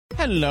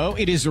Hello,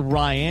 it is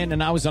Ryan,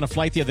 and I was on a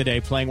flight the other day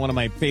playing one of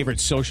my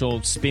favorite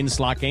social spin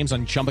slot games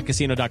on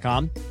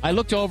ChumbaCasino.com. I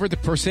looked over at the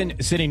person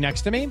sitting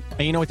next to me, and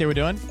you know what they were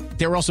doing?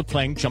 They were also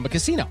playing Chumba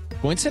Casino.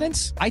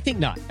 Coincidence? I think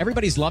not.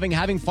 Everybody's loving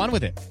having fun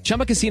with it.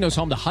 Chumba Casino is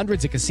home to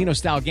hundreds of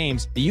casino-style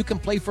games that you can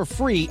play for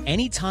free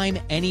anytime,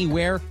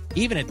 anywhere,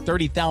 even at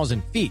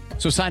 30,000 feet.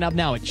 So sign up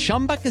now at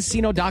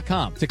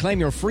ChumbaCasino.com to claim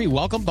your free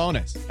welcome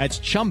bonus. That's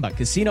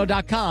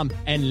ChumbaCasino.com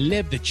and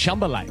live the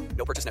Chumba life.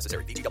 No purchase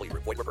necessary. VGW.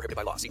 Void where prohibited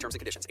by law. See terms and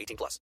conditions.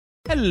 18+.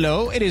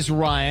 Hello, it is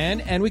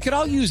Ryan, and we could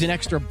all use an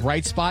extra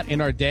bright spot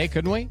in our day,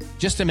 couldn't we?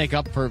 Just to make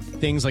up for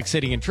things like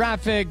sitting in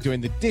traffic,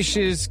 doing the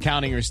dishes,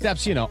 counting your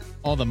steps, you know,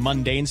 all the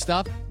mundane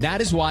stuff. That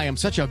is why I'm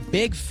such a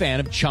big fan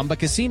of Chumba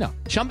Casino.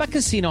 Chumba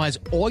Casino has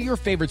all your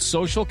favorite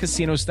social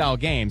casino-style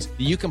games that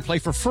you can play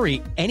for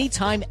free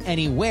anytime,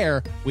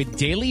 anywhere with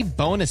daily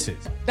bonuses.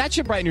 That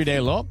should brighten your day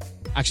a little.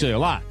 Actually, a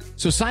lot.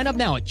 So sign up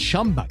now at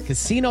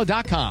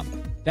ChumbaCasino.com.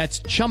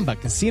 That's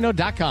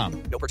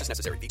ChumbaCasino.com. No purchase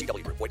necessary.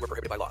 VGW. Void where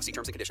prohibited by law. See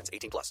terms and conditions.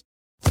 18+.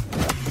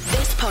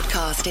 This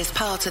podcast is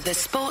part of the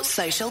Sports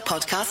Social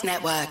Podcast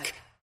Network.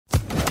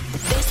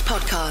 This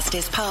podcast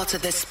is part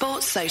of the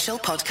Sports Social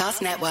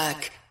Podcast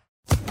Network.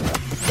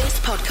 This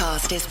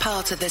podcast is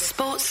part of the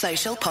Sports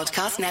Social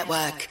Podcast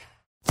Network.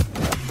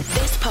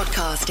 This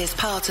podcast is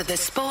part of the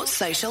Sports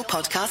Social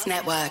Podcast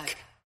Network.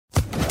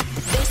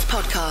 This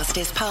podcast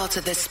is part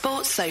of the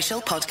Sports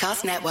Social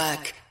Podcast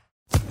Network.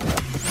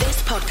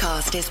 This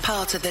podcast is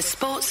part of the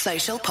Sports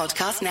Social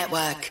Podcast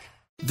Network.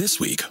 This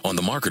week on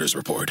The Marketer's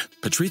Report,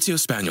 Patrizio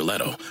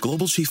Spagnoletto,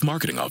 Global Chief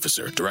Marketing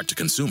Officer,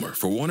 Direct-to-Consumer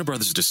for Warner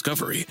Brothers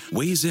Discovery,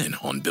 weighs in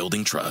on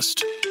building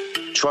trust.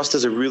 Trust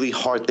is a really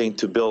hard thing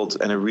to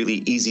build and a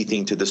really easy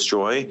thing to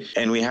destroy,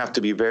 and we have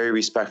to be very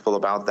respectful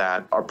about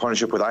that. Our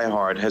partnership with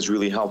iHeart has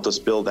really helped us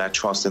build that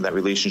trust and that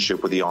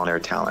relationship with the on-air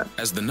talent.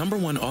 As the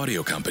 #1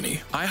 audio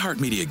company,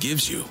 iHeartMedia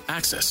gives you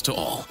access to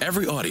all.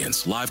 Every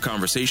audience, live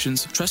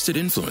conversations, trusted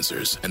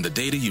influencers, and the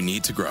data you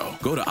need to grow.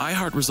 Go to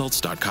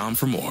iHeartResults.com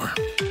for more.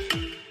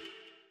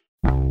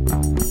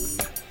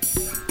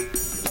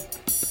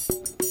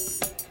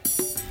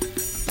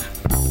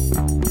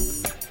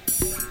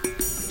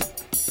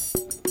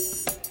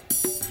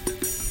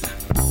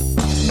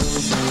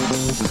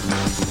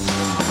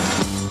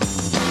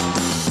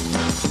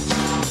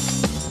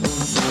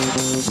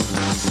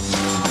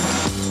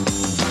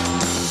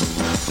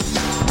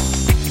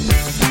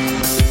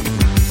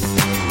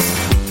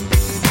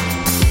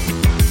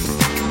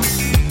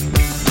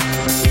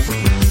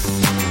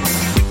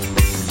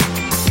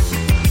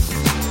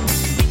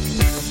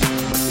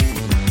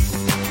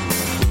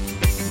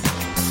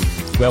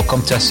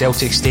 Welcome to A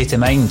Celtic State of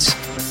Mind.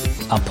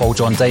 I'm Paul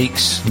John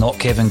Dykes, not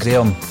Kevin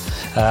Graham.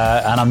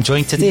 And I'm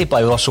joined today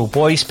by Russell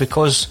Boyce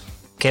because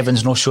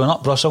Kevin's not showing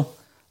up, Russell.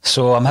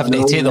 So I'm having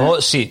to take the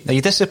hot seat. Are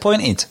you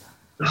disappointed?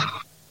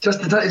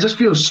 It just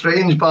feels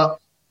strange, but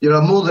you're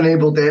a more than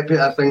able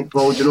deputy, I think,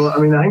 Paul. Do you know what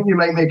I mean? I think you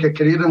might make a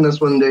career in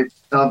this one day.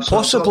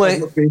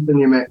 Possibly.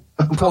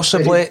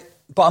 Possibly.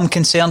 But I'm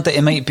concerned that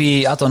he might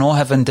be, I don't know,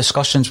 having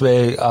discussions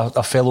with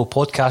a fellow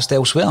podcast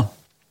elsewhere.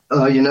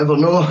 You never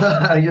know.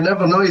 You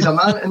never know. He's a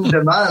man in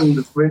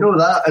demand. We know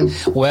that.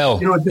 And, well,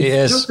 he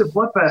is. Just to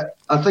flip it,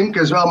 I think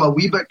as well, I'm a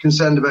wee bit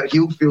concerned about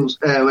heel feels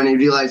when he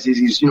realises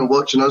he's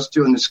watching us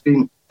two on the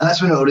screen.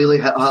 That's when it'll really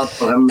hit hard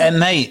for him.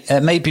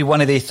 It might be one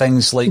of the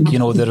things like,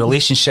 the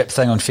relationship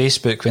thing on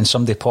Facebook when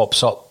somebody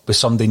pops up with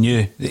somebody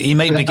new. He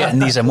might be getting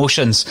these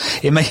emotions.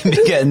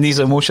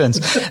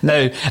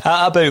 Now,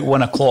 at about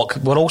 1 o'clock,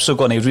 we're also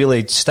going to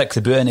really stick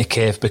the boot into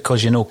Kev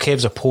because,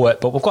 Kev's a poet,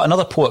 but we've got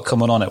another poet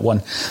coming on at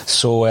 1.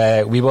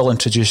 So we will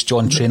introduce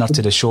John Traynor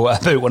to the show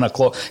at about 1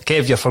 o'clock.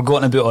 Kev, you've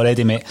forgotten about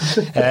already, mate.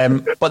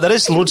 But there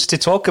is loads to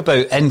talk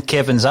about in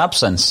Kevin's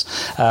absence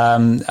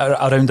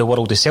around the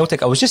world of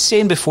Celtic. I was just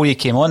saying before you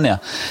came on there,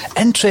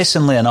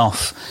 interestingly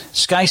enough,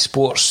 Sky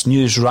Sports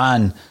News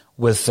ran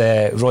with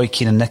Roy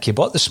Keane and Nicky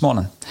Butt this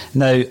morning.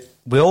 Now,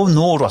 we all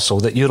know, Russell,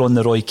 that you're on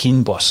the Roy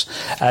Keane bus.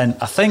 And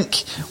I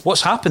think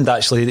what's happened,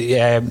 actually,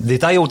 they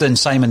dialed in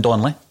Simon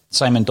Donnelly,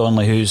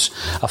 who's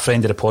a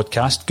friend of the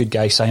podcast. Good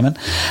guy, Simon.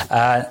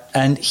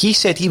 And he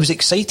said he was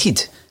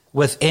excited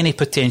with any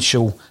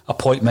potential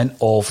appointment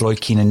of Roy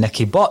Keane and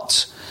Nicky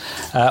Butt.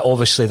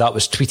 Obviously, that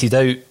was tweeted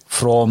out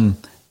from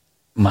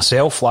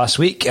myself last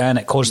week, and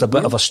it caused a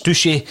bit of a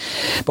stooshy.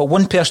 But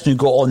one person who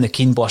got on the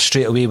Keane bus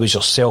straight away was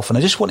yourself, and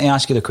I just want to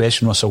ask you the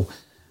question, Russell: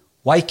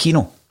 why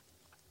Keano?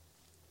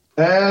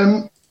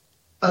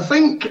 I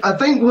think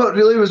what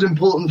really was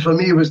important for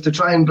me was to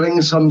try and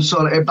bring some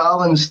sort of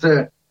balance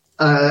to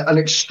an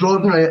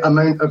extraordinary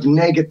amount of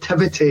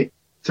negativity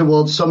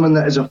towards someone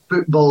that is a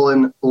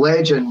footballing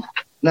legend.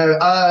 Now,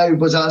 I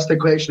was asked a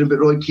question about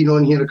Roy Keane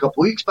on here a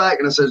couple of weeks back,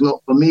 and I said,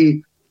 not for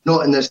me,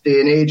 not in this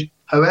day and age.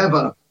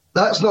 However,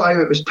 that's not how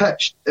it was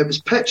pitched. It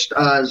was pitched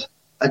as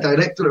a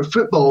director of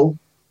football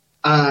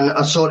and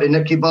a sort of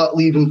Nicky Butt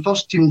leaving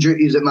first-team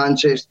duties at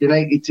Manchester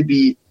United to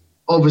be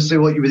obviously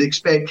what you would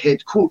expect,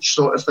 head coach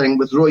sort of thing,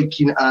 with Roy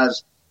Keane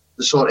as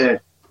the sort of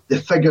the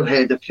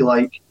figurehead, if you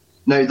like.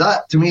 Now,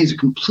 that to me is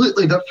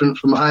completely different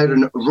from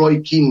hiring Roy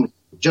Keane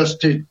just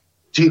to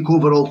take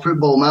over all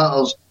football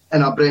matters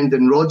in a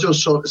Brendan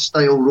Rodgers sort of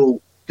style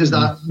role, because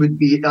that would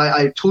be,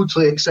 I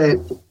totally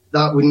accept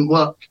that wouldn't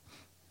work.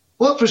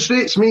 What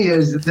frustrates me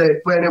is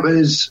that when it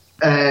was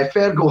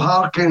Fergal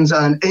Harkins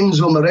and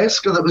Enzo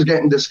Maresca that was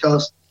getting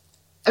discussed,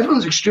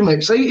 everyone's extremely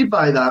excited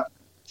by that.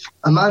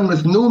 A man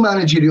with no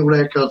managerial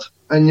record,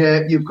 and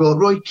yet you've got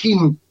Roy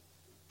Keane,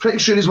 pretty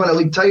sure he's won a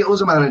league title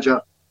as a manager.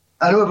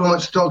 I know everyone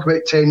wants to talk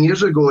about 10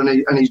 years ago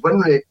and his win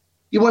rate.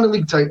 He won a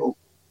league title.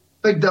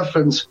 Big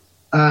difference.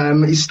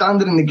 His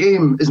standard in the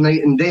game is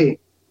night and day.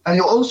 And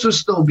he'll also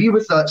still be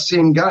with that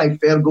same guy,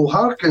 Fergal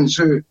Harkins,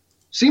 who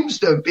seems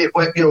to be,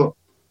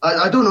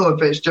 I don't know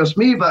if it's just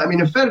me, but I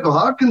mean, if Fergal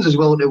Harkins is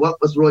willing to work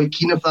with Roy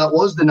Keane, if that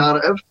was the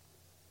narrative,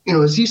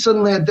 is he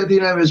suddenly a Diddy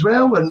now as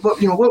well? And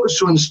what was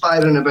so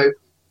inspiring about?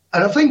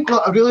 And I think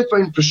what I really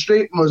found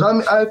frustrating was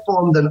I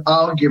formed an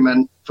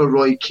argument for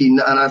Roy Keane,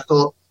 and I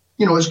thought,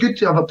 it's good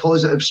to have a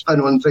positive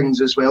spin on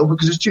things as well,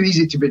 because it's too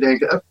easy to be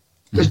negative.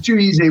 It's too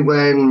easy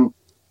when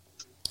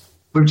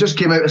we've just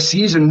came out of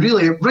season,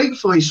 really,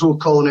 rightfully so,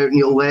 calling out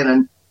Neil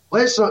Lennon.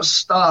 Let's not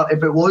start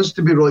if it was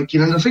to be Roy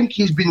Keane. And I think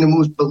he's been the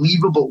most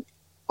believable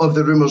of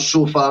the rumours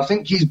so far. I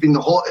think he's been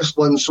the hottest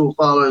one so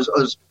far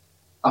as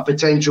a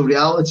potential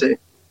reality.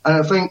 And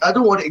I think I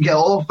don't want it to get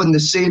off on the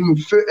same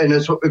footing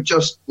as what we've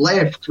just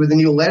left with the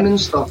Neil Lennon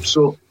stuff.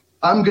 So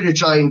I'm going to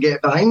try and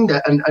get behind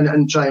it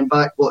and try and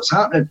back what's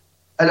happening.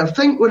 And I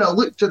think when I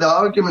looked at the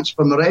arguments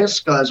for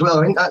Maresca as well,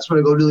 I think that's where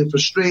I got really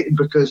frustrated,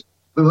 because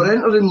we were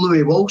entering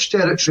Louis Walsh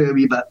territory a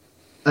wee bit.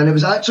 And it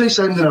was actually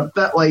sounding a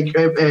bit like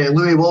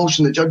Louis Walsh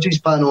and the judges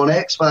panel on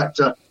X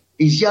Factor.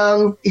 He's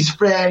young, he's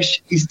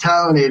fresh, he's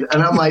talented.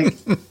 And I'm like,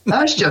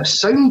 that's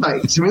just sound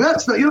bites. I mean,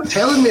 you're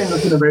telling me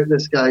nothing about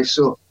this guy.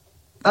 So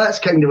that's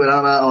kind of where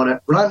I'm at on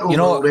it. Rant over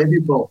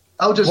already, Paul.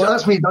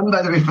 That's me done,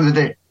 by the way, for the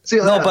day.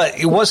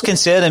 But what's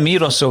concerning me,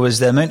 Russell, is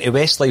the amount of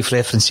Westlife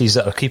references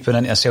that are creeping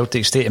into a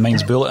Celtic State of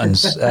Mind's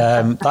bulletins.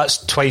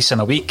 That's twice in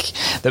a week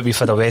that we've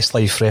had a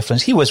Westlife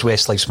reference. He was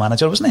Westlife's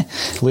manager, wasn't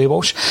he, Louis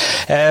Walsh?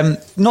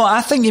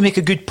 I think you make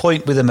a good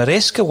point with the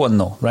Maresca one,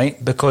 though,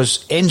 right?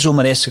 Because Enzo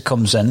Maresca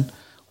comes in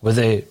with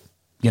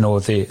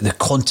the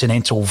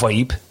continental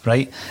vibe,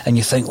 right? And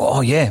you think, oh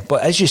yeah,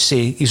 but as you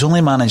say, he's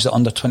only managed at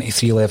under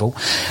 23 level.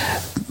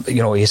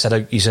 He's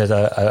had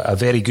a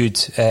very good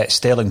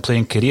sterling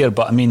playing career.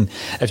 But I mean,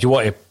 if you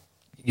want to,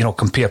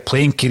 compare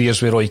playing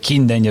careers with Roy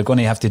Keane, then you're going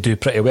to have to do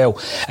pretty well,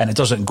 and it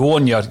doesn't go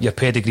on your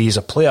pedigree as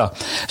a player.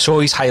 So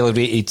he's highly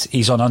rated.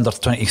 He's an under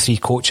 23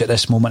 coach at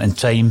this moment in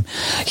time.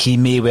 He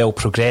may well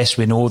progress.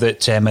 We know that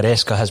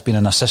Maresca has been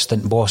an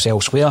assistant boss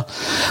elsewhere,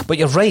 but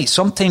you're right,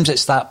 sometimes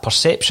it's that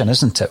perception,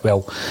 isn't it?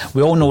 Well,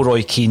 we all know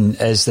Roy Keane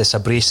is this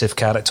abrasive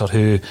character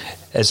who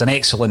is an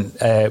excellent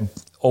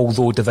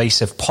although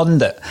divisive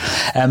pundit,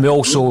 and we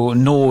also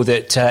know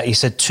that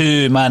he's had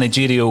two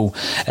managerial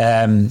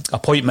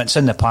appointments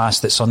in the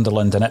past at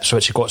Sunderland and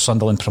Ipswich. He got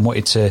Sunderland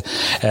promoted to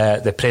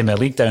the Premier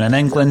League down in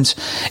England.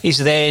 He's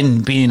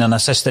then been an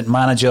assistant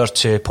manager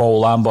to Paul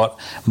Lambert,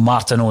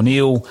 Martin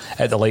O'Neill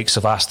at the likes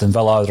of Aston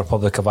Villa, the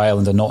Republic of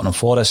Ireland and Nottingham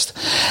Forest.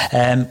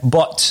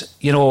 But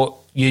you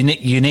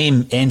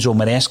name Enzo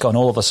Maresca and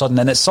all of a sudden,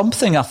 and it's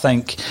something I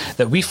think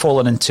that we've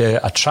fallen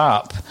into a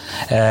trap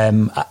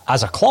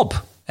as a club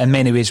in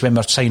many ways when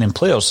we're signing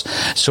players.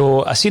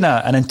 So I seen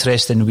an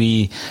interesting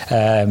wee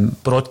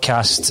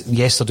broadcast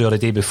yesterday or the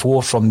day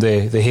before from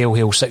the Hail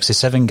Hail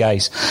 67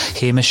 guys,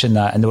 Hamish and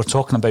that, and they were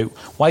talking about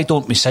why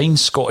don't we sign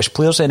Scottish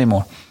players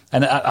anymore.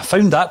 And I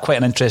found that quite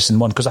an interesting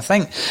one, because I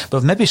think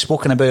we've maybe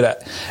spoken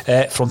about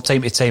it from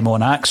time to time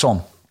on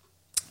Axon,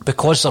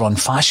 because they're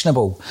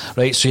unfashionable,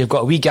 right? So you've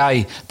got a wee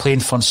guy playing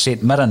for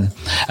St Mirren,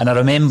 and I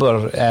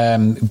remember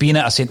being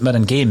at a St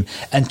Mirren game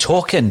and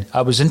talking.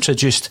 I was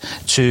introduced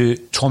to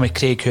Tommy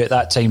Craig, who at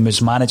that time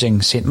was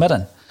managing St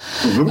Mirren,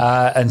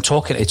 and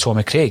talking to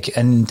Tommy Craig,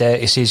 and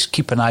he says,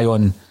 keep an eye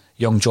on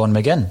young John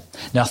McGinn.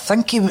 Now I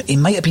think he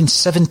might have been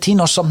 17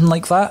 or something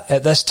like that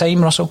at this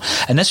time, Russell,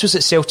 and this was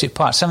at Celtic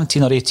Park,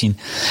 17 or 18.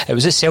 It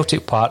was at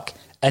Celtic Park,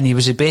 and he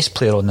was the best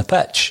player on the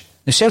pitch.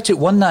 Now Celtic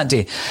won that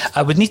day.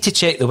 I would need to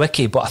check the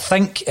wiki, but I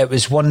think it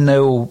was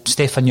 1-0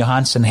 Stefan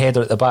Johansson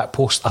header at the back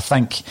post, I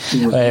think,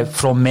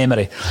 from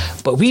memory.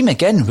 But wee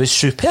McGinn was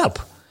superb.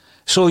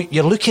 So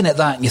you're looking at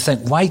that and you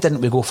think, why didn't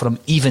we go for him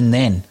even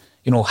then?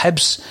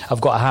 Hibs have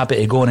got a habit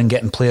of going and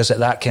getting players at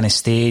that kind of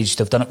stage.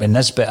 They've done it with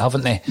Nisbet,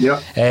 haven't they?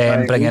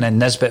 Yeah. Bringing in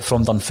Nisbet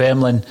from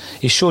Dunfermline.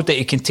 He showed that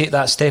he can take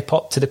that step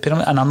up to the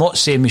pyramid. And I'm not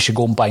saying we should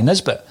go and buy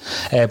Nisbet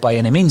by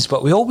any means,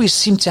 but we always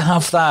seem to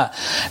have that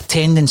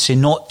tendency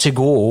not to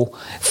go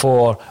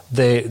for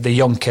the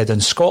young kid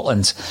in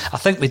Scotland. I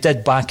think we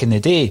did back in the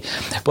day.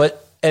 But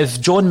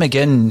if John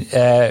McGinn,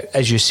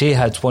 as you say,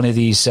 had one of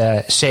these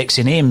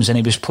sexy names and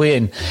he was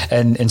playing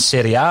in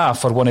Serie A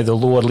for one of the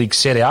lower league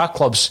Serie A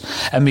clubs,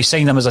 and we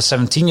signed him as a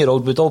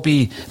 17-year-old, we'd all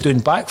be doing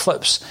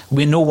backflips.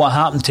 We know what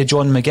happened to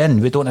John McGinn.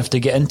 We don't have to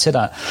get into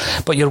that.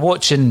 But you're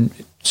watching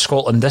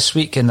Scotland this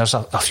week and there's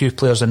a few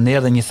players in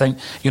there, then you think,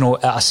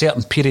 at a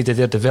certain period of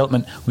their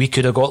development we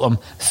could have got them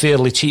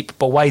fairly cheap,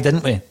 but why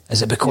didn't we?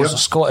 Is it because they're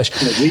Scottish?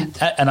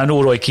 And I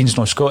know Roy Keane's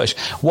not Scottish.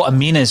 What I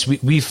mean is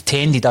we've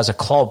tended as a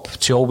club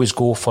to always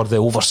go for the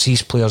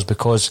overseas players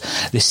because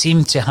they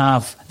seem to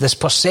have this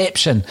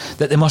perception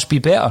that they must be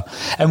better.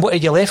 And what are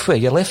you left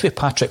with? You're left with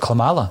Patrick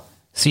Klimala,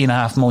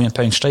 £3.5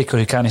 million striker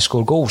who can't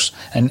score goals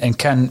and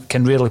can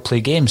rarely play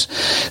games.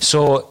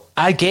 So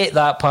I get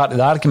that part of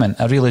the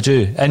argument, I really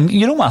do. And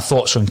you know my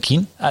thoughts on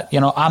Keane.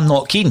 I'm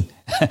not keen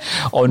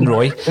on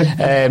Roy.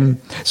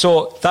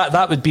 So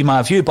that would be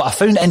my view. But I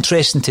found it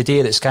interesting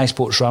today that Sky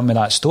Sports ran me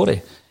that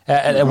story.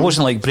 It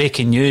wasn't like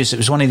breaking news. It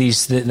was one of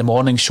these the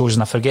morning shows,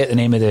 and I forget the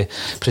name of the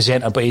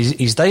presenter, but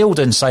he's dialed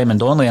in Simon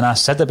Donnelly and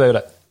asked Sid about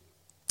it.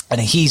 And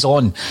he's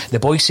on the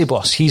Boise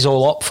bus. He's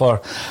all up for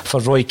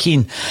Roy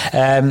Keane.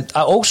 I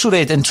also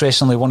read,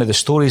 interestingly, one of the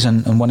stories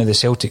on one of the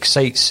Celtic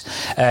sites.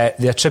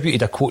 They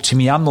attributed a quote to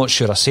me. I'm not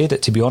sure I said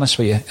it, to be honest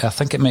with you. I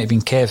think it might have been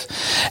Kev,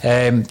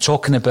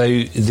 talking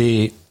about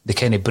the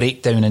kind of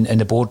breakdown in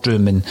the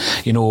boardroom and,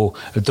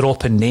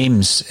 dropping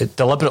names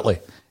deliberately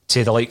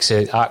to the likes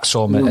of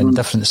Axom and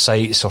different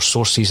sites or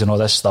sources and all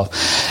this stuff,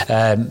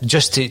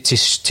 just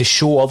to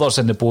show others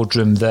in the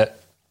boardroom that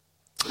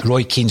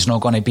Roy Keane's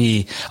not going to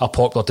be a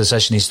popular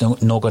decision. He's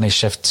not going to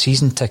shift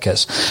season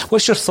tickets.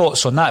 What's your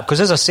thoughts on that? Because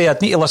as I say,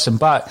 I'd need to listen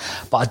back,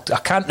 but I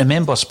can't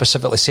remember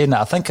specifically saying that.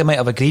 I think I might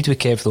have agreed with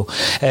Kev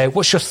though.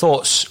 What's your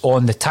thoughts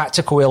on the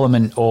tactical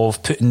element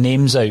of putting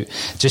names out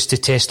just to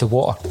test the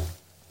water?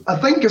 I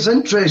think it's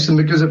interesting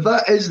because if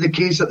that is the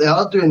case that they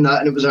are doing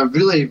that, and it was a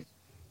really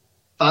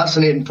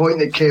fascinating point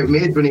that Kev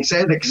made when he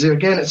said it, because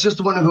again, it's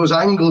just one of those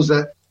angles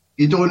that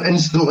you don't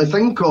instantly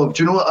think of.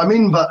 Do you know what I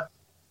mean? But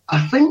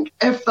I think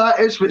if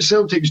that is what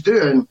Celtic's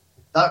doing,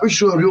 that would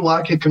show a real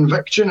lack of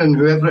conviction in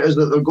whoever it is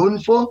that they're going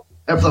for,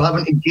 if they're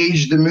having to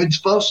gauge the moods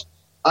first.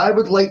 I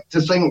would like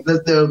to think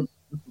that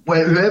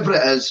whoever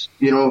it is,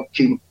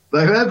 Keane,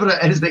 but whoever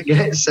it is that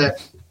gets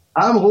it,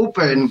 I'm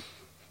hoping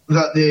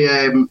that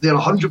they're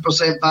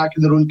 100% back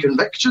in their own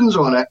convictions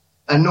on it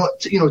and not,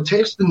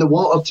 testing the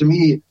water. To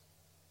me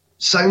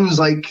sounds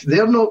like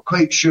they're not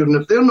quite sure. And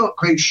if they're not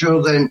quite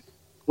sure, then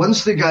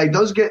once the guy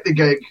does get the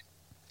gig,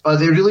 are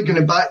they really going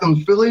to back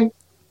them fully?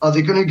 Are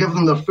they going to give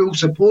them their full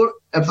support?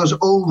 If there's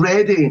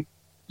already,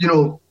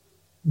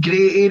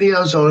 grey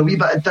areas or a wee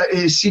bit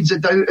of seeds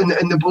of doubt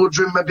in the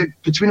boardroom, maybe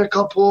between a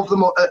couple of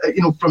them,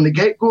 from the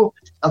get-go,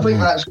 I think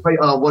that's quite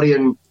a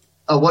worrying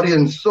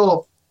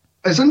thought.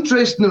 It's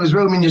interesting though as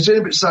well. I mean, you're saying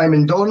about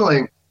Simon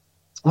Donnelly.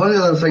 One of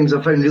the other things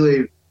I found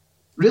really,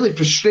 really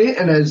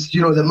frustrating is,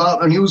 that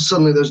Martin O'Neill's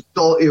suddenly this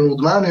dotty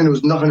old man who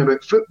knows nothing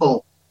about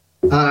football.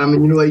 He's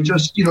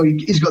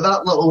got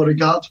that little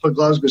regard for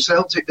Glasgow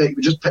Celtic that he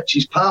would just pitch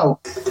his pal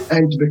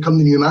and to become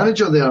the new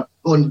manager there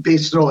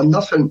based on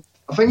nothing.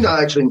 I find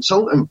that actually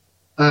insulting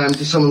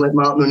to someone like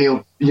Martin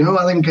O'Neill.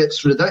 I think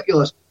it's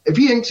ridiculous. If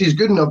he thinks he's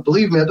good enough,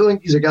 believe me, I don't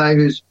think he's a guy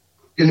who's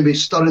going to be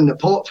stirring the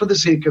pot for the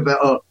sake of it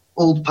or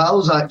old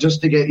pals act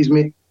just to get his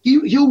mate.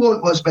 He'll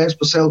want what's best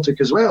for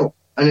Celtic as well.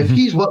 And if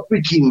he's worked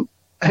with Keane,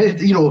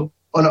 we're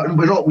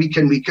not week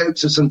in, week out,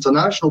 it's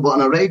international, but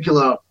on a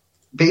regular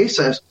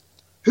basis,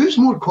 who's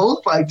more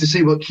qualified to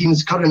say what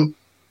Keane's current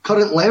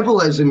level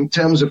is in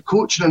terms of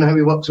coaching and how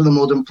he works with a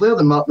modern player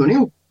than Martin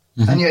O'Neill?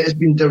 And yet it's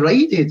been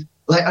derided.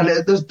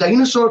 This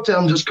dinosaur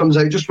term just comes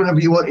out just whenever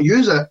you want to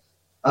use it.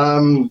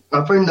 I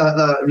found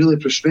that really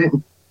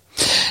frustrating.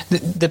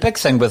 The big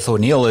thing with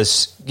O'Neill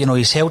is,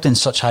 he's held in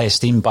such high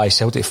esteem by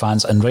Celtic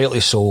fans, and rightly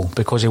so,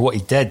 because of what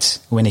he did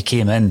when he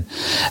came in.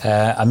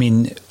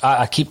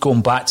 I keep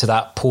going back to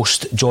that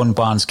post-John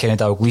Barnes Kenny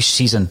Dalglish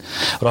season,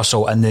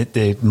 Russell, and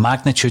the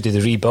magnitude of the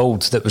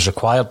rebuild that was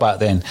required back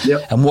then.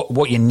 Yep. And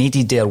what you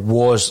needed there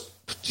was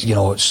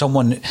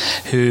someone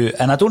who,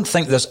 and I don't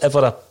think there's ever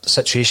a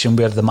situation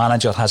where the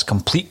manager has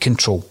complete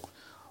control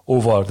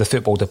over the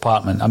football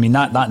department. I mean,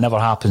 that never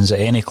happens at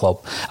any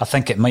club. I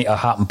think it might have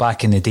happened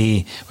back in the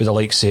day with the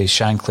likes of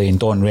Shankly and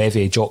Don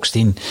Revie, Jock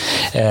Stein,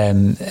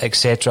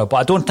 etc. But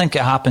I don't think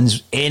it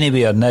happens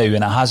anywhere now, and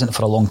it hasn't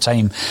for a long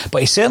time.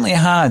 But he certainly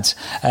had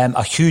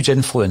a huge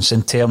influence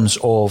in terms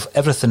of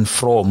everything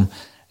from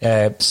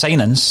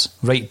signings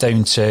right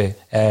down to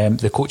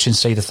the coaching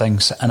side of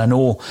things. And I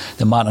know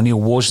that Martin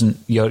O'Neill wasn't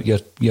your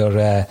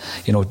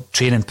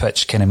training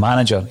pitch kind of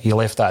manager. He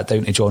left that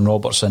down to John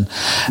Robertson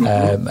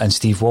and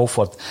Steve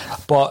Walford.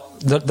 But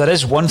there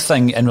is one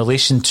thing in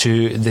relation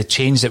to the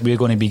change that we're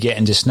going to be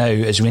getting just now,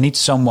 is we need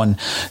someone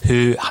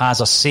who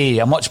has a say,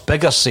 a much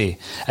bigger say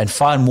and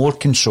far more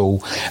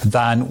control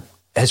than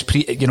his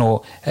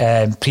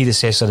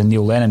predecessor in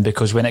Neil Lennon,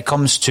 because when it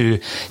comes to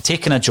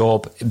taking a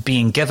job,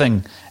 being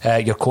given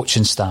your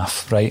coaching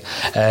staff, right,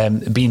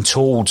 being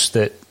told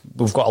that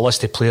we've got a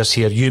list of players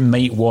here, you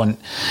might want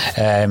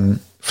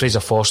Fraser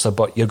Forster,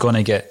 but you're going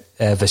to get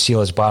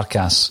Vasilis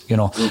Barkas,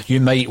 you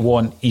might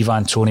want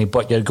Ivan Toney,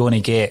 but you're going to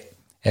get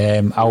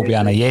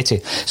Albion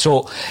Ayeti.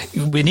 So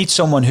we need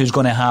someone who's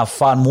going to have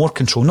far more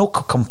control, not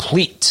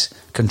complete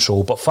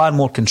control, but far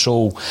more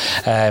control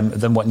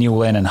than what Neil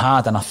Lennon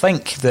had. And I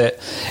think that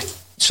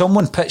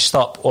someone pitched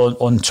up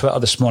on Twitter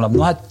this morning. I've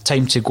not had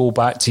time to go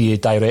back to you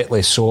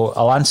directly, so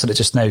I'll answer it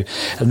just now.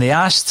 And they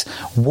asked,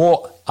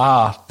 what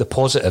are the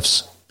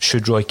positives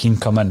should Roy Keane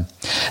come in?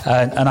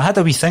 And I had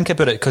a wee think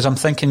about it, because I'm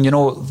thinking,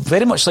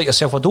 very much like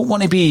yourself, I don't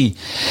want to be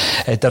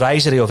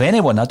derisory of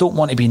anyone. I don't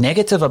want to be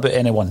negative about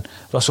anyone,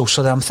 Russell.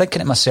 So I'm thinking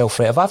to myself,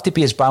 right, if I have to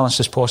be as balanced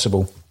as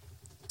possible,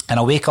 and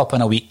I wake up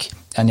in a week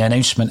and the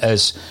announcement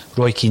is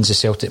Roy Keane's the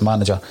Celtic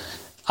manager,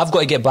 I've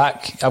got to get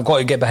back. I've got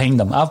to get behind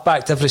them. I've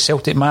backed every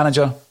Celtic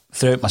manager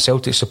throughout my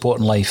Celtic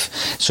supporting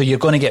life. So you're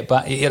going to get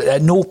back.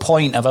 At no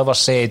point have I ever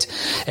said,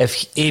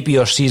 if A, B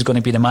or C is going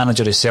to be the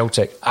manager of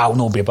Celtic, I'll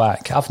not be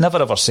back. I've never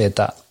ever said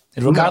that.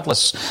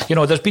 Regardless,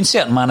 there's been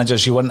certain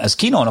managers you weren't as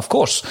keen on, of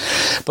course.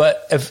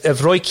 But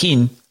if Roy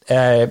Keane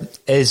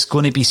is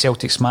going to be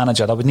Celtic's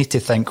manager, I would need to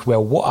think,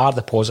 well, what are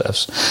the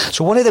positives?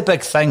 So one of the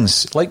big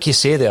things, like you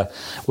say there,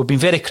 we've been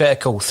very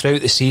critical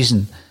throughout the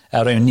season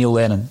around Neil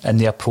Lennon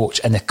and the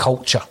approach and the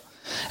culture.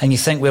 And you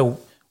think, well,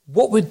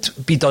 what would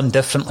be done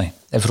differently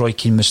if Roy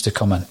Keane was to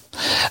come in?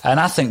 And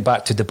I think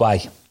back to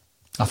Dubai.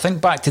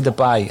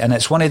 And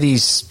it's one of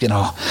these,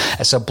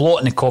 it's a blot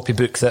in the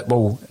copybook that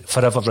will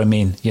forever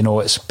remain.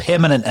 It's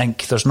permanent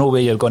ink. There's no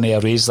way you're going to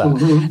erase that.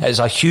 Mm-hmm. It's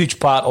a huge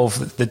part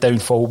of the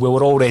downfall. We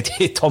were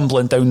already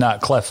tumbling down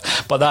that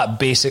cliff, but that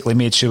basically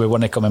made sure we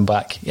weren't coming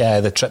back.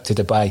 The trip to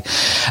Dubai.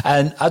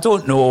 And I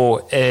don't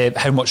know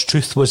how much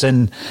truth was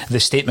in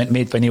the statement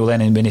made by Neil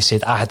Lennon when he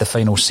said, I had the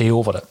final say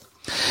over it.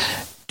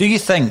 Do you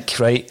think,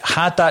 right,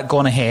 had that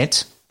gone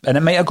ahead, and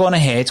it might have gone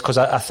ahead, because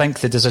I think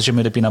the decision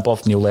would have been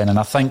above Neil Lennon.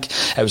 I think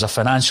it was a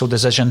financial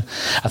decision.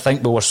 I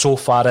think we were so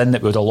far in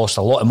that we would have lost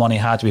a lot of money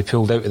had we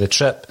pulled out of the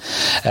trip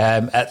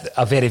at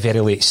a very,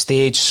 very late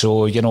stage.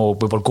 So, we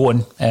were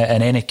going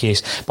in any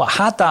case. But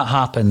had that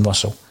happened,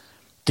 Russell,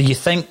 do you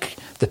think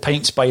the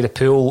pints by the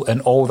pool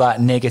and all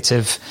that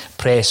negative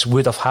press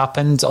would have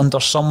happened under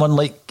someone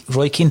like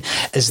Roy Keane?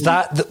 Is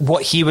that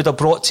what he would have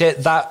brought to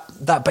it,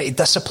 that bit of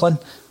discipline?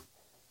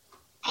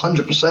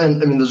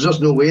 100%. I mean, there's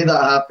just no way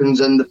that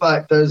happens. And the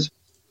fact is,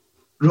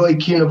 Roy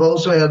Keane, I've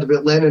also heard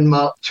about Lennon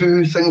Mark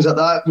II, things like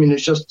that. I mean,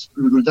 it's just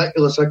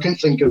ridiculous. I couldn't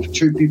think of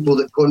two people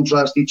that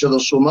contrast each other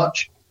so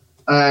much.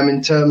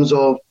 In terms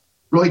of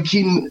Roy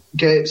Keane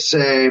gets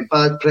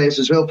bad press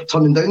as well for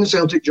turning down the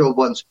Celtic job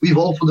once. We've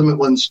offered him it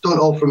once. Don't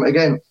offer him it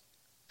again.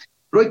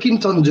 Roy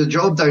Keane turned the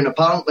job down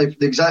apparently for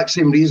the exact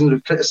same reason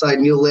we've criticised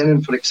Neil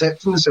Lennon for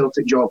accepting the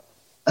Celtic job.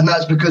 And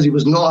that's because he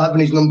was not having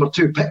his number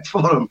 2 picked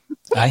for him.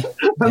 Aye.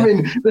 I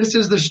mean, this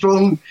is the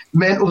strong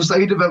mental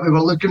side of it we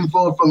were looking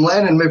for from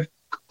Lennon. We've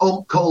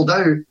all called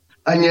out.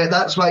 And yet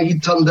that's why he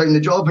turned down the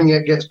job and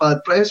yet gets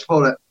bad press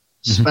for it.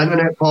 Mm-hmm. Spinning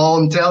it, Paul.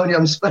 I'm telling you,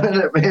 I'm spinning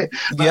it, mate.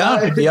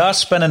 Yeah, you are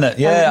spinning it.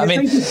 Yeah, I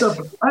mean,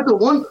 I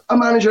don't want a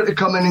manager to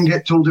come in and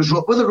get told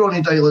whether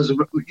Ronnie Dyle is a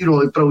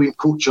brilliant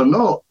coach or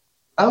not.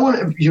 I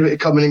want you to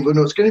come in and go,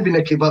 no, it's going to be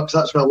Nicky Bucks.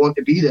 That's where I want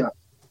to be there.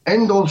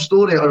 End of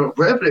story, or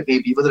wherever it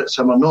may be, whether it's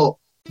him or not.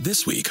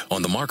 This week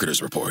on The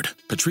Marketer's Report,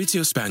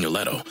 Patrizio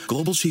Spagnoletto,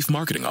 Global Chief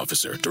Marketing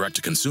Officer,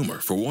 Direct-to-Consumer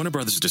for Warner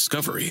Brothers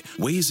Discovery,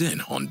 weighs in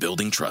on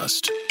building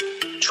trust.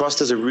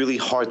 Trust is a really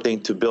hard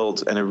thing to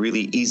build and a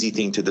really easy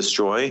thing to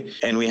destroy,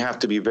 and we have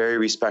to be very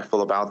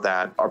respectful about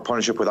that. Our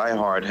partnership with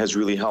iHeart has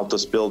really helped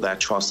us build that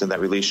trust and that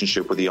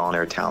relationship with the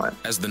on-air talent.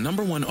 As the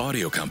 #1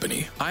 audio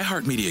company,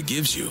 iHeartMedia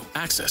gives you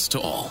access to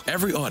all.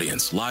 Every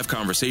audience, live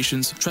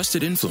conversations,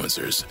 trusted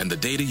influencers, and the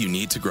data you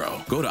need to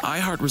grow. Go to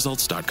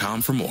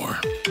iHeartResults.com for more.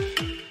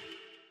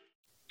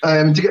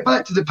 To get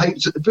back to the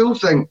pints at the pool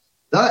thing,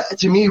 that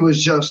to me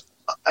was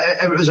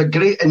it was a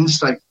great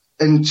insight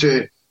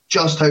into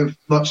just how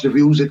much the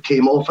wheels had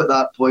came off at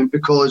that point,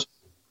 because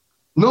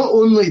not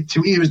only to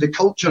me was the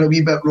culture a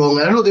wee bit wrong,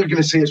 and I know they're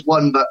going to say it's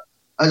one, but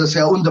as I say,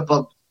 I owned a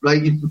pub,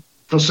 right,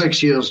 for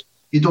 6 years.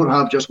 You don't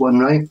have just one,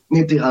 right?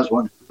 Nobody has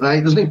one,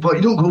 right? There's no point.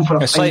 You don't go for a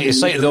pint.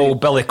 It's like the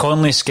old Billy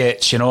Connolly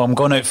sketch, I'm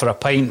going out for a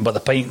pint, but the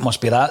pint must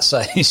be that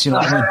size, you know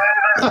what I mean?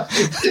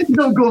 You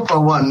don't go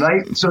for one,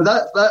 right? So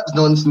that's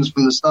nonsense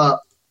from the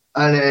start.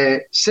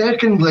 And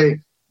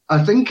secondly,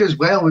 I think as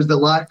well was the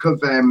lack of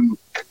the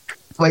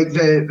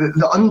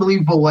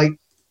unbelievable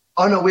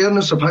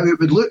unawareness of how it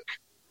would look,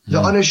 the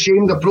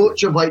unashamed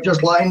approach of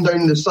just lying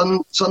down in the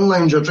sun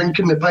lounge or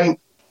drinking the pint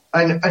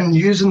and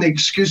using the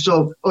excuse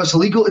of it's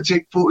illegal to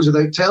take photos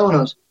without telling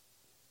us.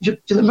 You're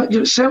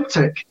at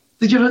Celtic.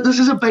 This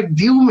is a big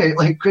deal, mate.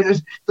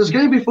 There's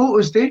going to be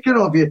photos taken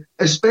of you,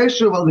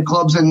 especially while the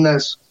club's in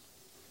this.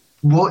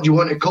 What do you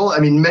want to call it? I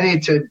mean, mini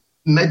to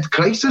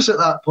mid-crisis at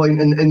that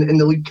point in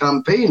the league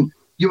campaign.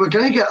 You were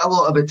going to get a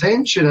lot of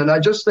attention, and I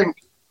just think,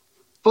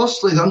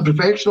 firstly, the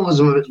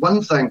unprofessionalism of it's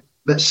one thing,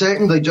 but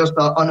secondly, just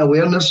that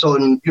unawareness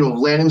on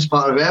Lennon's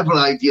part of whatever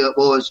idea it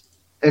was,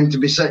 to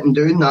be sitting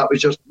doing that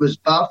was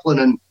baffling.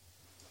 And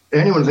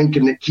anyone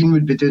thinking that Keane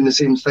would be doing the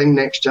same thing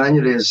next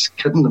January is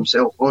kidding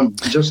themselves on.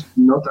 Just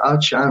not a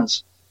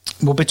chance.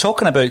 We'll be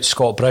talking about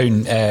Scott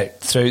Brown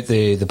throughout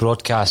the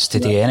broadcast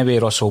today anyway,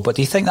 Russell, but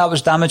do you think that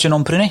was damaging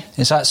on Bruni?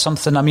 Is that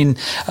something, I mean,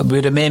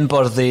 we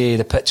remember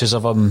the pictures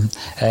of him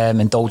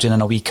indulging in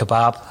a wee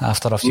kebab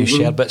after a few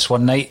sherbets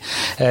one night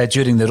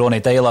during the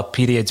Ronnie Dyler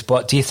period,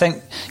 but do you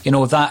think,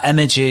 that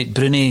image of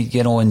Bruni,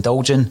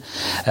 indulging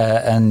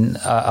in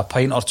a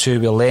pint or two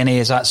with Lenny,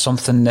 is that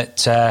something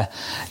that,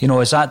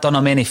 has that done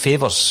him any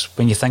favours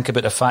when you think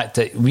about the fact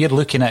that we're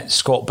looking at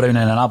Scott Brown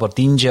in an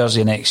Aberdeen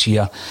jersey next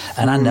year,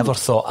 and I never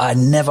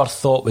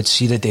thought we'd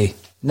see the day.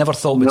 Never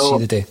thought we'd see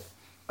the day.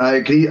 I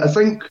agree. I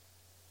think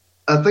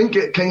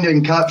it kind of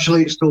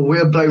encapsulates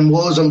where Brown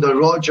was under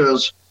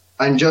Rodgers,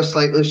 and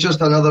it's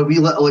just another wee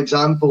little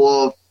example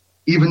of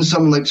even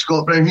someone like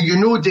Scott Brown,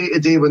 who day to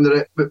day when they're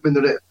at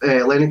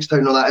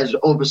Lennoxtown, all that is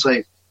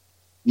obviously,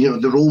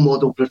 the role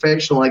model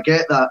professional. I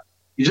get that.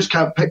 You just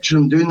can't picture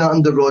him doing that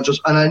under Rodgers.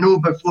 And I know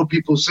before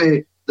people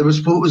say there was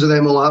photos of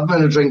them all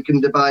having a drink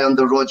in Dubai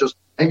under Rodgers.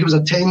 I think it was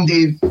a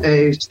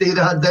 10-day stay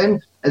they had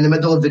then in the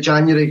middle of the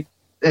January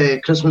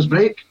Christmas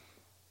break.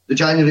 The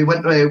January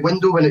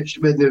window when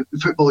the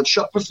football had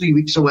shut for 3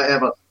 weeks or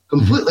whatever.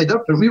 Completely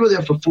different. We were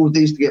there for 4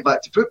 days to get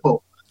back to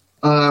football.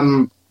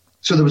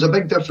 So there was a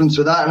big difference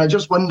with that. And I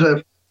just wonder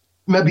if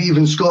maybe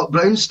even Scott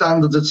Brown's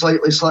standards had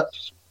slightly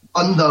slipped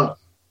under,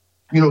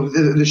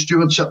 the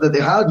stewardship that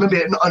they had,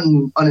 maybe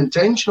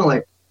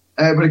unintentionally.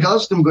 With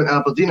regards to him going to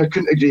Aberdeen, I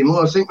couldn't agree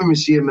more. I think when we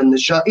see him in the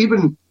shot,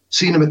 even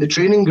seeing him at the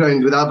training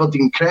ground with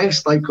Aberdeen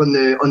crest, like on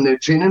the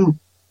training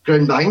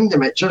ground behind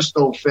him, it just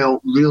all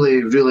felt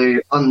really, really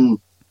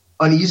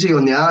uneasy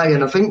on the eye.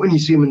 And I think when you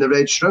see him in the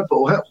red strip,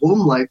 it'll hit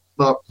home.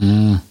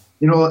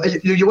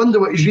 You wonder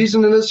what his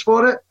reasoning is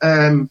for it.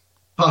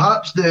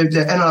 Perhaps the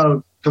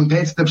inner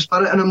competitive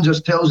spirit in him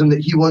just tells him that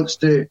he wants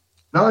to.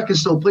 Now I can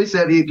still play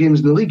 38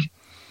 games in the league,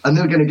 and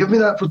they're going to give me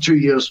that for 2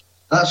 years.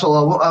 That's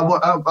all I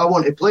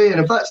want to play.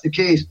 And if that's the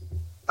case,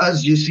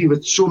 as you see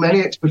with so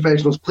many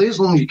ex-professionals, play as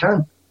long as you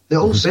can. They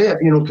all say it,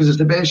 because it's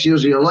the best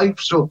years of your life.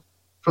 So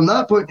from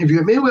that point of view,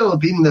 it may well have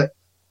been that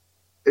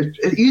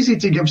it's easy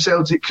to give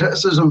Celtic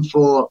criticism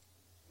for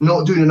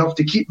not doing enough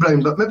to keep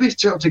Brown, but maybe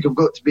Celtic have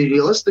got to be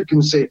realistic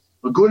and say,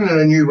 we're going in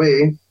a new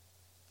way.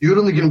 You're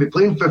only going to be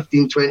playing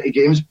 15, 20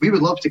 games. We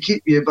would love to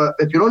keep you, but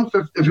if you're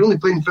only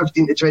playing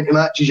 15 to 20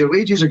 matches, your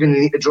wages are going to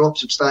need to drop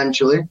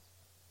substantially.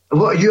 And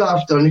what are you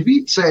after? And if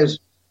he says,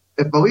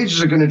 if my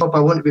wages are going to drop, I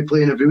want to be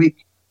playing every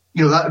week,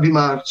 that would be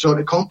my sort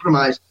of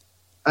compromise.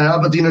 And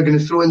Aberdeen are going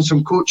to throw in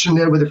some coaching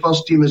there with the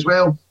first team as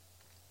well.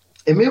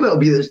 It may well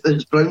be that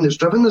it's Brown that's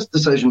driven this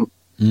decision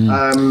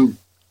from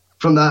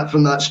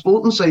that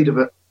sporting side of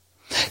it.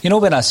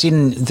 When I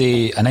seen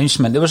the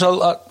announcement, there was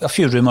a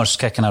few rumours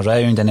kicking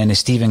around, and then the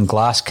Stephen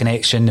Glass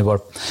connection. They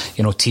were,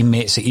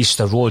 teammates at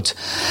Easter Road.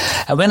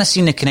 And when I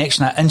seen the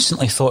connection, I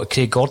instantly thought of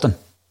Craig Gordon.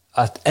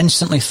 I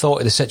instantly thought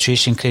of the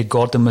situation Craig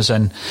Gordon was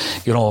in,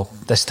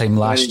 this time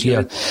last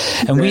year.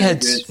 And we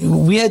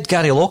had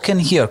Gary Locke in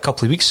here a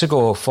couple of weeks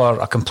ago for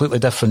a completely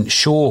different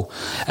show,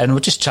 and we're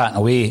just chatting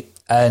away,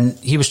 and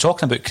he was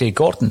talking about Craig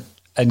Gordon.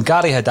 And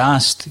Gary had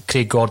asked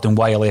Craig Gordon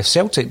why he left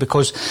Celtic,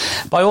 because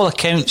by all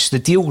accounts the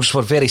deals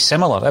were very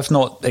similar, if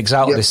not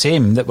exactly the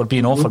same, that were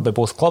being offered by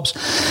both clubs.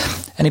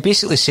 And he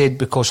basically said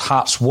because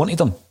Hearts wanted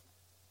him.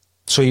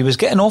 So he was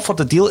getting offered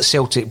a deal at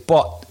Celtic,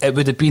 but it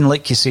would have been,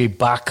 like you say,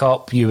 back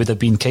up. You would have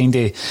been kind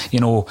of,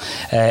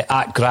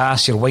 at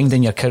grass. You're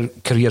winding your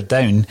career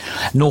down.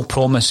 No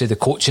promise of the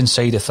coaching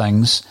side of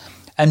things.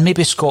 And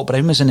maybe Scott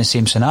Brown was in the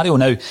same scenario.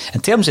 Now,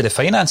 in terms of the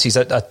finances,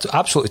 I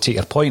absolutely take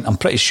your point. I'm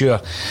pretty sure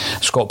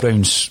Scott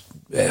Brown's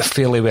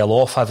fairly well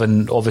off,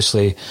 having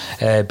obviously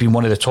been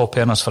one of the top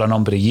earners for a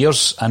number of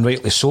years, and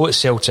rightly so at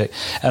Celtic,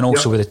 and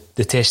also with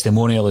the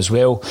testimonial as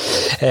well.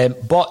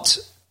 But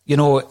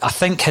I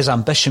think his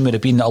ambition would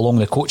have been along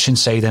the coaching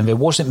side, and if he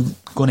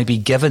wasn't going to be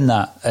given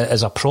that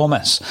as a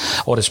promise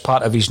or as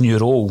part of his new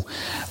role,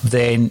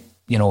 then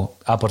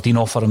Aberdeen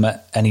offer him it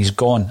and he's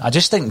gone. I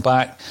just think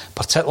back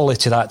particularly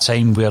to that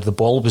time where the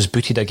ball was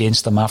booted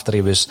against him after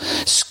he was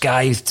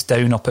scythed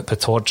down up at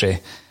Pittodrie,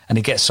 and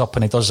he gets up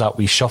and he does that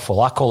wee shuffle.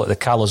 I call it the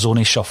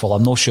Calzone shuffle.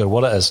 I'm not sure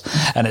what it is.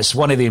 And it's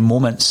one of the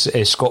moments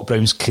in Scott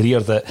Brown's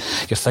career that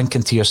you're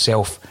thinking to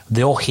yourself,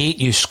 they all hate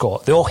you,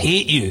 Scott. They all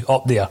hate you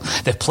up there.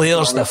 The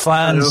players, the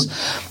fans.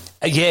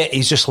 Yeah,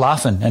 he's just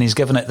laughing and he's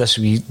giving it this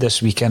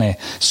wee kind of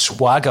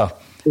swagger.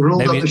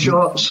 Rolled up the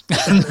shorts.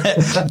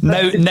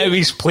 now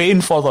he's playing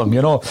for them,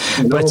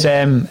 But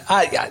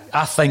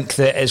I think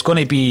that it's going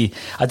to be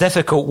a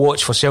difficult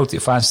watch for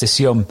Celtic fans to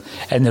see him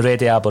in the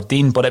red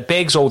Aberdeen. But it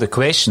begs all the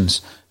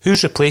questions.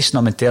 Who's replacing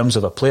him in terms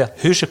of a player?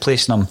 Who's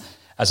replacing him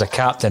as a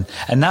captain?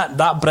 And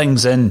that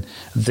brings in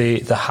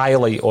the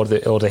highlight or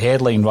the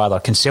headline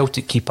rather. Can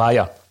Celtic keep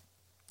higher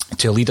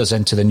to lead us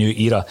into the new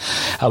era?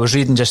 I was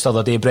reading just the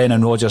other day,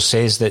 Brendan Rodgers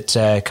says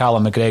that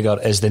Callum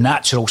McGregor is the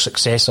natural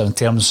successor in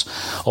terms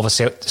of a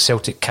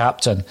Celtic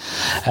captain.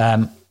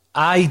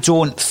 I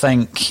don't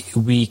think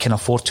we can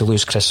afford to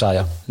lose Chris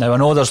Sire. Now, I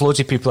know there's loads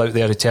of people out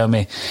there who tell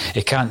me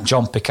he can't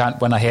jump, he can't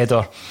win a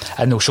header,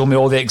 and they'll show me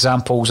all the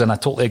examples, and I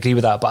totally agree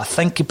with that. But I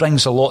think he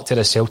brings a lot to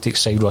the Celtic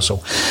side,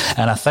 Russell.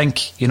 And I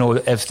think,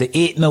 if the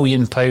 £8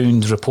 million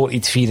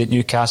reported fee that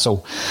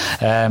Newcastle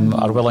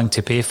are willing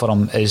to pay for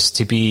him is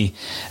to be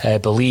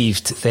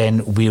believed,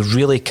 then we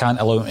really can't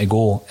allow him to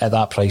go at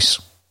that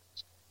price.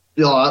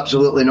 No,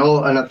 absolutely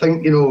not. And I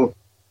think,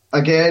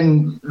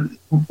 again,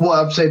 what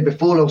I've said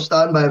before, I'll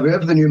stand by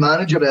whoever the new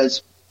manager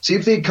is. See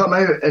if they come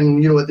out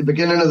and, at the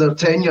beginning of their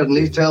tenure and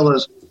they tell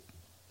us,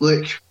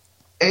 look,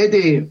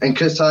 Eddie and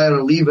Chris Sire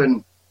are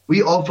leaving.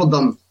 We offered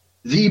them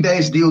the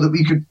best deal that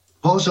we could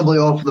possibly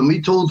offer them.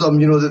 We told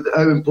them,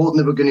 how important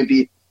they were going to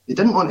be. They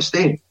didn't want to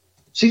stay.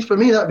 See, for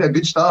me, that'd be a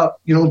good start,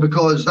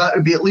 because that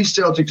would be at least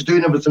Celtic's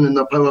doing everything in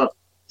their power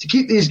to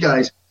keep these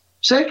guys.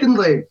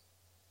 Secondly,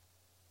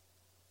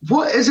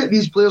 what is it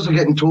these players are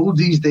getting told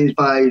these days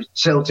by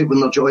Celtic when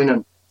they're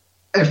joining?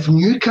 If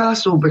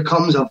Newcastle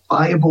becomes a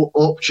viable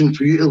option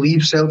for you to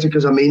leave Celtic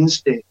as a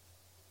mainstay,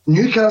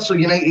 Newcastle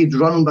United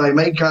run by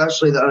Mike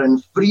Ashley that are in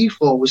free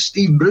fall with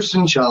Steve Bruce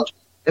in charge,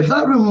 if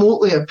that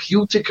remotely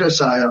appealed to Chris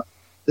Sire,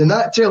 then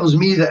that tells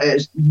me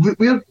that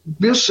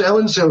we're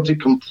selling Celtic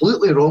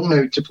completely wrong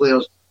now to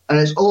players, and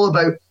it's all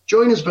about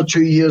join us for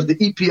 2 years, the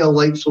EPL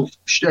lights will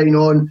shine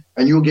on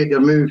and you'll get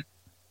your move.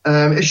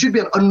 It should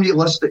be an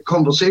unrealistic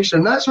conversation.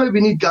 And that's why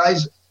we need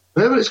guys,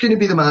 whoever it's going to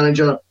be the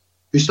manager,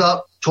 who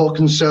start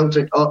talking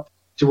Celtic up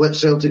to what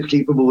Celtic's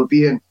capable of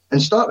being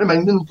and start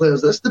reminding the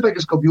players, this is the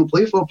biggest club you'll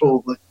play for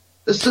probably.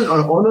 This is an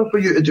honour for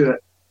you to do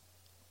it.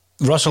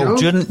 Russell,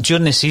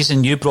 during the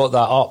season you brought that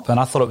up and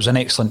I thought it was an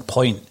excellent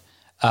point.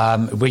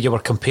 Where you were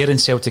comparing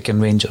Celtic and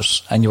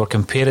Rangers and you were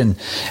comparing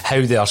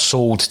how they are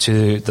sold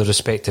to the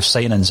respective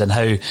signings and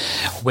how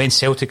when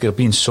Celtic are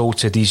being sold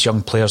to these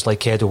young players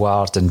like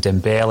Edouard and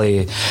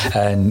Dembele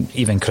and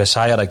even Chris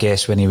Sire, I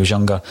guess, when he was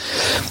younger,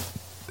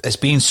 it's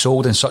being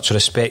sold in such a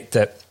respect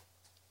that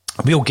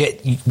we'll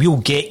get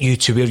you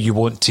to where you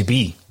want to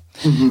be.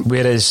 Mm-hmm.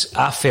 Whereas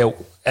I felt,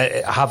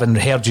 having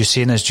heard you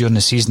saying this during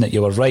the season, that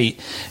you were right.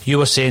 You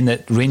were saying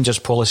that Rangers'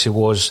 policy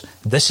was,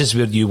 this is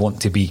where you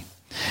want to be.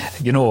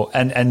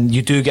 And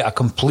you do get a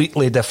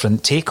completely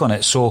different take on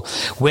it. So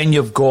when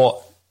you've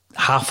got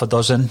half a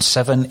dozen,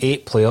 7,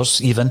 8 players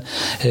even,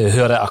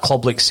 who are at a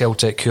club like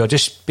Celtic, who are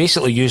just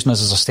basically using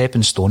us as a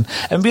stepping stone,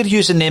 and we're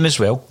using them as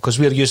well, because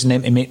we're using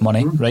them to make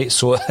money, right?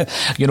 So,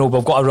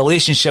 we've got a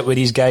relationship with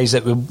these guys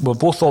that we're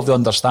both of the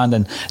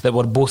understanding that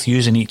we're both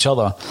using each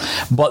other.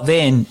 But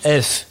then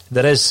if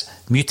there is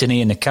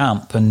mutiny in the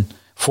camp and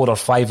 4 or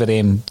 5 of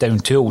them down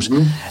tools,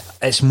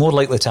 it's more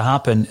likely to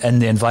happen in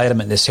the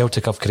environment that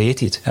Celtic have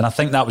created. And I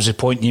think that was the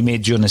point you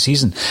made during the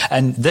season.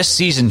 And this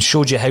season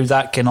showed you how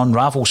that can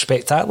unravel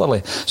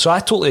spectacularly. So I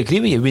totally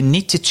agree with you. We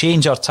need to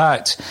change our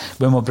tact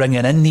when we're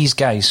bringing in these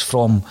guys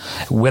from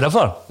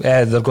wherever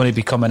they're going to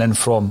be coming in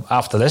from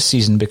after this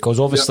season, because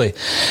obviously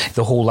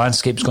the whole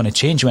landscape's going to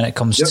change when it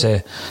comes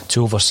to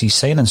overseas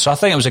signings. So I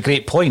think it was a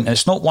great point.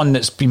 It's not one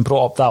that's been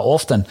brought up that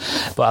often,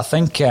 but I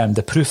think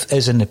the proof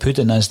is in the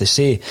pudding, as they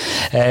say.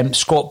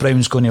 Scott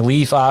Brown's going to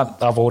leave.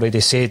 I've already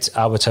said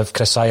I would have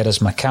Chris Sire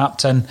as my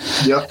captain.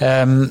 On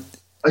the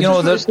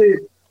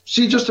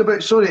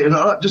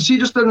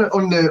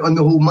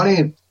whole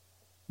money,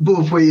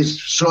 both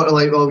ways, sort of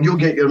like, well, you'll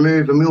get your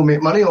move and we'll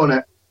make money on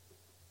it.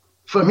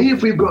 For me,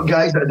 if we've got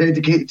guys that are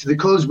dedicated to the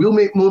cause, we'll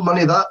make more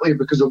money that way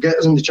because they'll get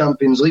us in the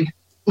Champions League.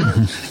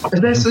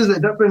 And this is the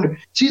different.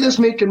 See this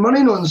making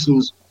money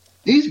nonsense.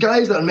 These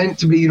guys that are meant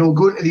to be,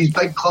 going to these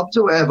big clubs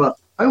or whatever,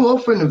 how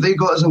often have they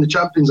got us in the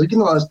Champions League in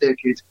the last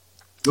decade?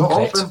 Not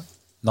often.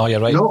 No,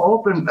 you're right. Not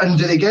often. And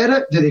do they get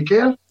it? Do they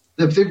care?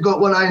 If they've got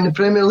one eye in the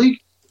Premier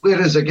League?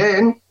 Whereas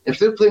again, if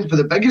they're playing for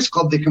the biggest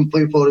club they can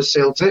play for is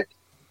Celtic,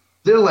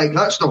 they're like,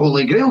 that's the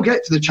Holy Grail,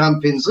 get to the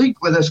Champions League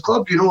with this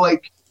club. I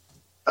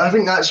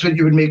think that's what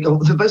you would make.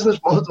 The business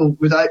model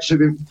would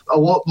actually be a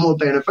lot more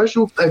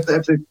beneficial if they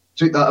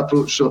took that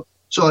approach. So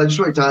I just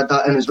wanted to add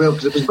that in as well,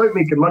 because if it's about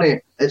making money,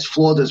 it's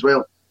flawed as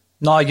well.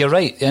 No, you're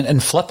right,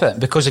 and flip it,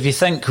 because if you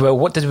think, well,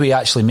 what did we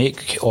actually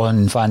make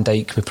on Van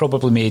Dijk? We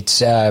probably made,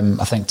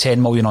 I think,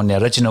 10 million on the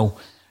original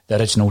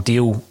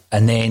deal,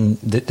 and then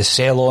the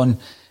sell-on,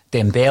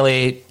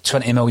 Dembele,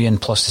 20 million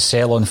plus the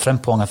sell-on.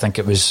 Frimpong, I think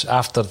it was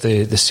after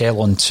the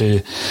sell-on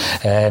to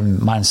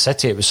Man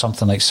City, it was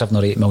something like 7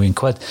 or 8 million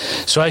quid.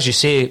 So as you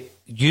say,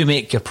 you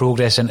make your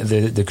progress into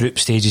the group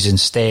stages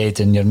instead,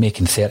 and you're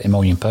making £30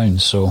 million.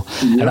 So,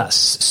 and that's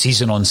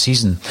season on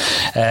season.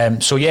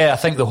 I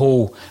think the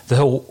whole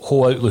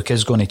outlook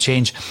is going to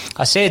change.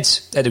 I said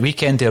at the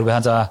weekend there, we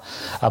had a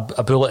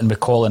bulletin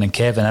with Colin and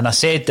Kevin, and I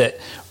said that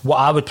what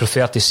I would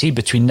prefer to see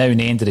between now and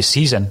the end of the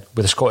season,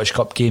 with the Scottish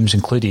Cup games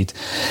included,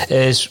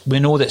 is we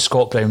know that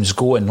Scott Brown's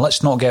going.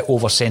 Let's not get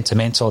over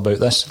sentimental about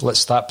this. Let's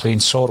start playing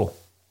sorrow.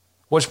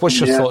 What's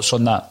your thoughts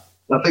on that?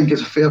 I think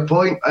it's a fair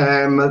point.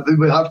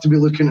 We have to be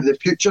looking at the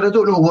future. I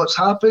don't know what's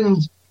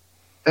happened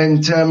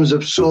in terms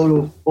of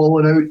Sorrow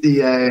falling out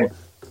the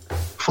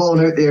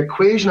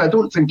equation. I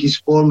don't think his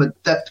form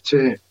had dipped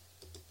to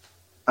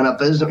and a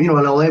business, you know,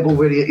 on a level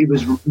where he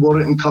was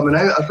warranting coming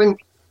out.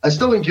 I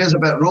still think he is a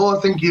bit raw.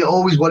 I think he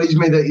always worries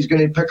me that he's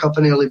going to pick up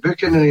an early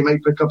booking and he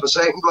might pick up a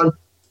second one.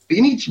 But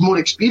he needs more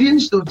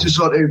experience, though, to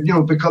sort of, you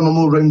know, become a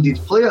more rounded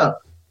player.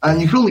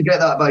 And you can only get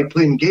that by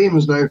playing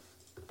games. Now,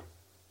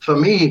 for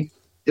me,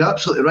 you're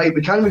absolutely right.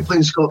 We can't be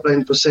playing Scott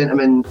Brown for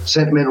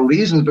sentimental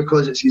reasons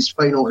because it's his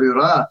final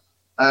hurrah.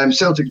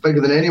 Celtic's bigger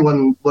than any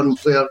one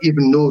player,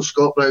 even though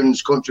Scott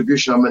Brown's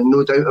contribution, I'm in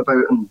no doubt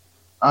about, and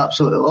I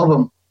absolutely love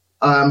him.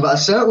 But I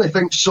certainly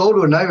think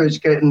Sorrow now is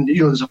getting,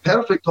 you know, there's a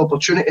perfect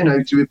opportunity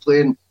now to be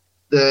playing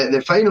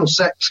the final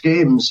 6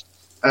 games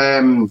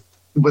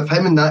with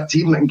him in that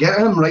team and get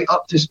him right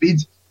up to speed,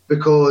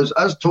 because,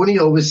 as Tony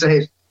always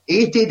says,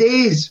 80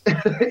 days,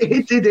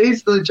 80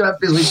 days to the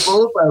Champions League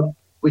qualifier.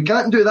 We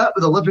can't do that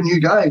with 11 new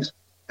guys.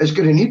 It's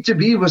going to need to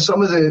be with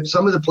some of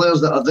the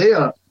players that are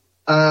there,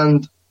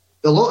 and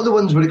a lot of the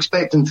ones we're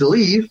expecting to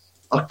leave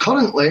are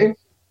currently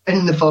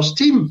in the first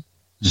team.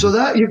 So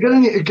that you're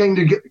going to need to kind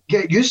of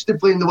get used to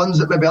playing the ones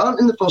that maybe aren't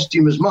in the first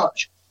team as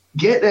much.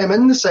 Get them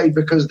in the side,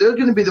 because they're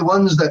going to be the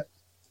ones that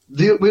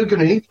we're going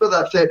to need for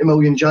that 30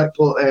 million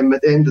jackpot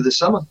at the end of the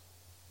summer.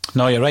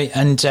 No, you're right.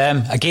 And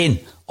again,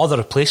 other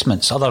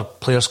replacements, other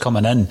players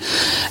coming in.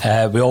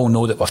 We all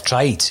know that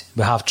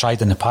we have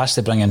tried in the past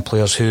to bring in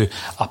players who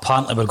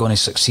apparently were going to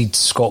succeed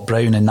Scott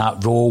Brown in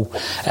that role.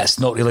 It's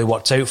not really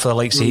worked out for the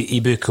likes of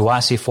Ibu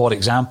Kouassi, for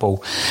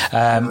example.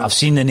 I've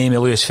seen the name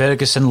of Lewis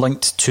Ferguson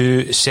linked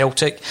to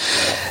Celtic.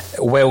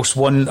 Whilst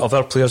one of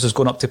our players is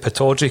going up to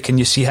Pittodrie, can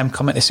you see him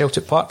coming to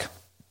Celtic Park?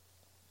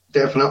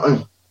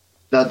 Definitely.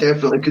 I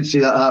definitely could see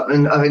that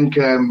happening. I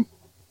think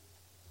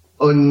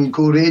on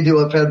Go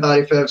Radio, I've heard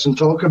Barry Ferguson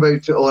talk about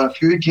it on a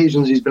few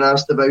occasions. He's been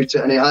asked about it,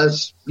 and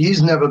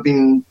he's never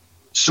been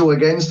so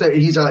against it.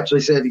 He's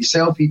actually said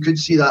himself he could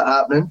see that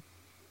happening.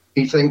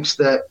 He thinks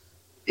that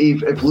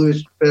if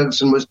Lewis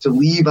Ferguson was to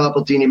leave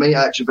Aberdeen, he might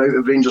actually be out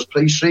of Rangers'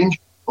 price range.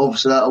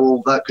 Obviously,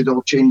 that could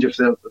all change if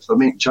they're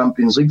making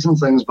Champions Leagues and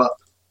things, but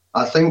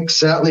I think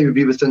certainly he would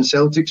be within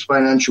Celtic's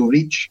financial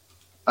reach.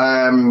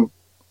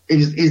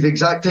 He's the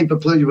exact type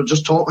of player you were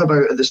just talking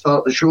about at the start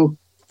of the show.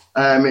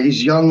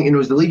 He's young, he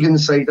knows the league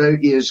inside out,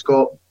 he has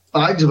got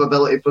bags of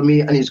ability for me,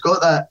 and he's got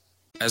that.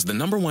 As the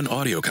 #1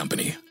 audio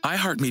company,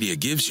 iHeartMedia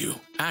gives you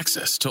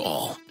access to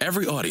all.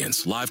 Every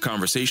audience, live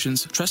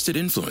conversations, trusted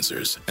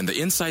influencers, and the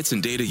insights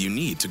and data you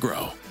need to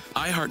grow.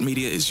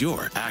 iHeartMedia is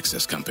your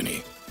access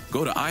company.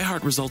 Go to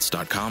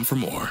iHeartResults.com for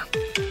more.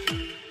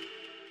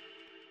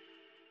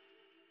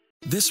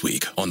 This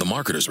week on The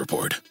Marketer's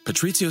Report,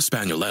 Patrizio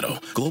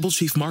Spagnoletto, Global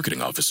Chief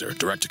Marketing Officer,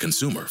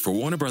 Direct-to-Consumer for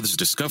Warner Brothers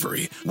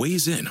Discovery,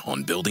 weighs in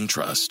on building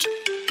trust.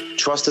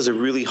 Trust is a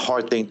really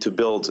hard thing to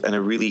build and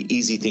a really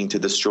easy thing to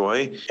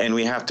destroy, and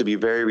we have to be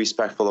very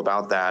respectful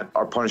about that.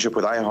 Our partnership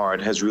with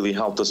iHeart has really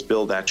helped us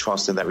build that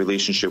trust and that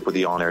relationship with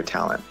the on-air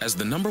talent. As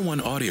the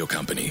 #1 audio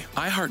company,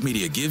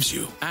 iHeartMedia gives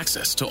you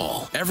access to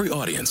all. Every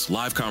audience,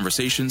 live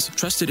conversations,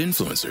 trusted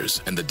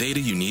influencers, and the data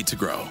you need to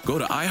grow. Go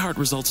to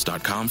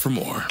iHeartResults.com for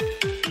more.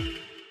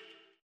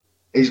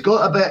 He's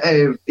got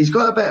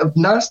a bit of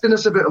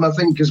nastiness about him, I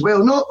think, as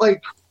well. Not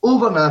like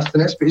over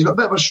nastiness, but he's got a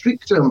bit of a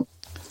streak to him.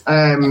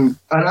 And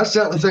I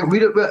certainly think,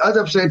 as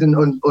I've said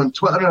on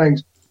Twitter and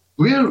things,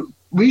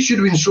 we should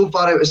have been so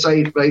far out of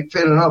sight, right?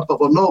 Fair enough,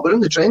 but we're not. We're in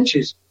the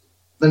trenches.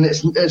 And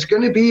it's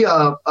going to be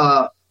a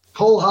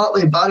Paul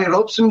Hartley, Barry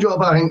Robson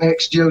job, I think,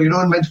 next year. You know,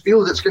 in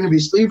midfield, it's going to be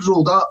sleeves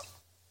rolled up,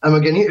 and we're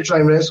going to need to try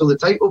and wrestle the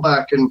title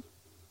back. And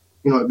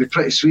you know, it'd be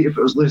pretty sweet if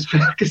it was Lewis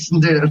Ferguson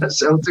doing it in a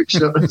Celtic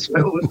shirt as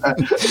well, wouldn't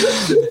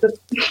it?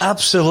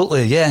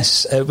 Absolutely,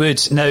 yes, it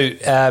would.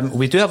 Now,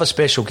 we do have a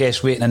special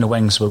guest waiting in the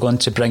wings. We're going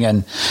to bring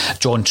in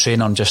John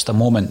Traynor in just a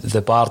moment,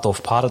 the Bard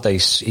of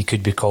Paradise, he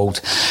could be called.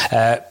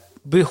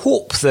 We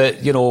hope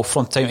that, you know,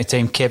 from time to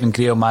time Kevin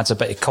Graham adds a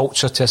bit of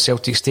culture to a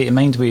Celtic state of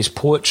mind with his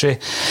poetry.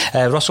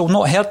 Russell,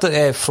 not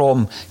heard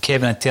from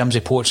Kevin in terms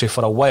of poetry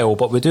for a while,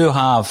 but we do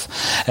have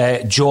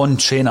John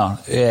Traynor,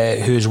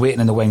 who is waiting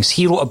in the wings.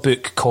 He wrote a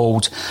book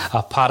called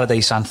A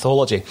Paradise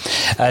Anthology.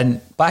 And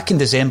back in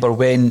December,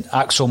 when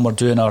Axon were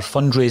doing our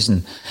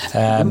fundraising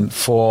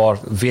for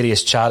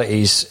various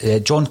charities,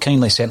 John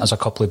kindly sent us a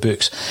couple of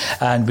books,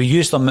 and we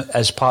used them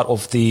as part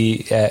of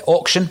the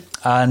auction.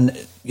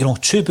 And you know,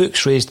 2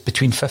 books raised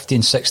between £50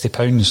 and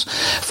 £60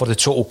 for the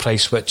total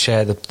price, which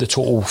the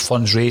total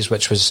funds raised,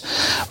 which was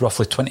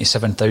roughly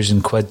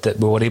 £27,000 that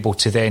we were able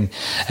to then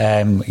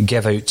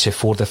give out to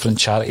 4 different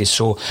charities.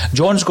 So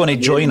John's going to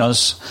join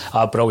us.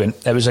 Brilliant.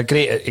 It was a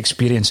great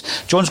experience.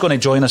 John's going to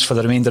join us for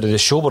the remainder of the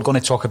show. We're going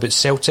to talk about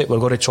Celtic, we're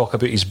going to talk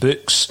about his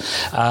books,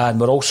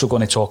 and we're also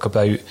going to talk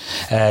about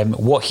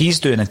what he's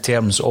doing in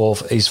terms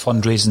of his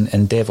fundraising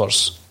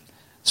endeavours.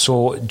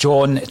 So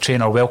John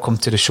Traynor, welcome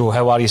to the show.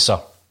 How are you, sir?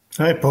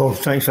 Hi Paul,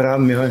 thanks for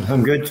having me on.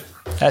 I'm good.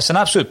 It's an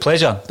absolute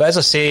pleasure. But as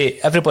I say,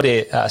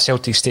 everybody at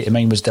Celtic State of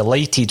Mind was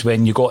delighted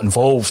when you got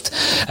involved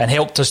and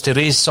helped us to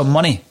raise some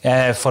money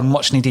for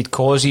much needed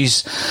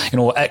causes,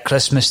 at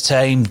Christmas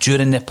time,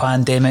 during the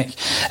pandemic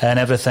and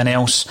everything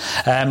else.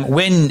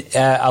 When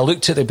I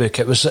looked at the book,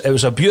 it was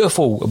a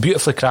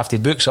beautifully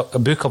crafted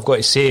book, I've got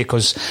to say,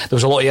 because there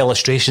was a lot of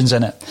illustrations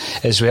in it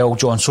as well,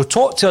 John. So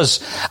talk to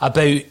us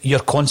about your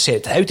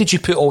concept. How did you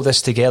put all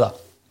this together?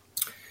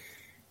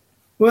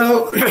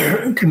 Well,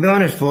 to be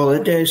honest, Paul,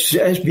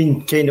 it's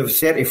been kind of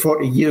 30,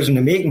 40 years in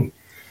the making,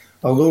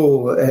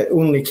 although it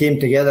only came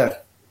together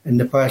in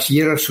the past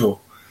year or so.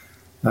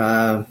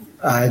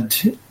 I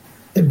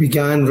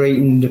began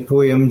writing the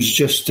poems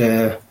just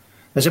as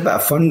a bit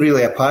of fun,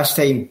 really, a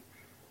pastime,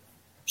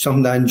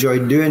 something I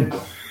enjoyed doing.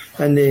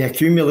 And they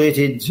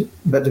accumulated,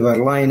 but they were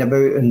lying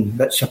about in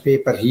bits of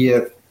paper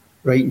here,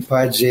 writing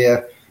pads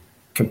there,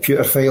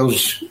 computer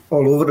files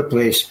all over the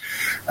place.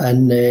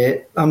 And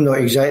I'm not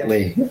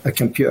exactly a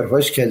computer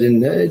whiz kid,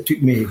 and it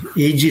took me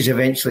ages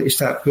eventually to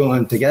start pulling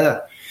them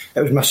together.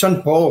 It was my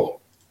son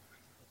Paul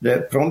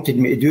that prompted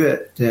me to do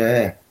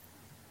it.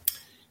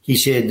 He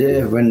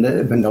said when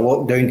the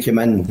lockdown came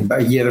in about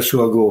a year or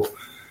so ago,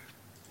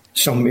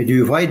 something to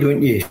do, why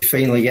don't you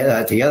finally get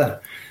that together?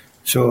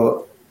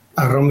 So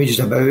I rummaged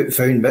about,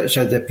 found bits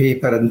of the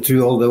paper and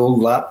through all the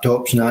old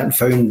laptops and that, and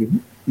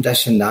found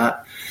this and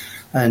that,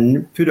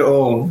 and put it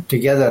all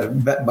together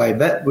bit by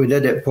bit. We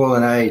did it, Paul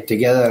and I,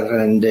 together,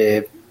 and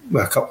with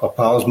a couple of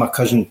pals, my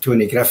cousin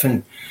Tony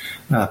Griffin,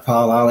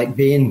 pal Alec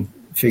Bain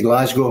from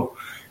Glasgow,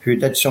 who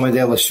did some of the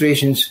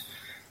illustrations.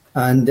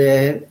 And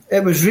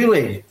it was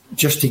really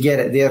just to get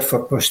it there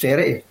for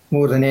posterity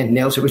more than anything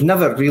else. It was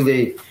never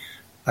really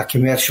a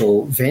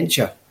commercial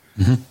venture.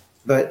 Mm-hmm.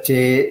 But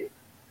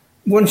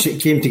once it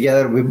came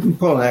together,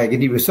 Paul and I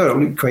agreed, we thought it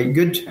looked quite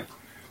good.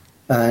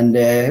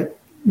 And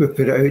we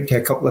put it out to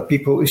a couple of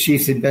people to see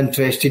if they'd be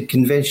interested,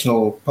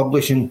 conventional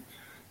publishing,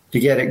 to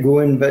get it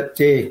going. But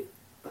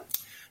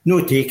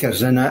no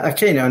takers. And I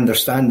kind of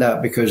understand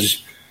that,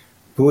 because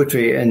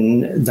poetry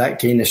and that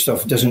kind of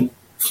stuff doesn't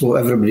float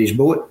everybody's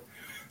boat.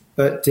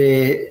 But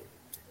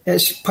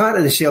it's part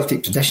of the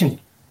Celtic tradition.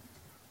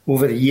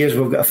 Over the years,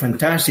 we've got a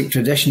fantastic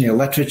tradition of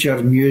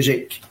literature,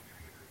 music,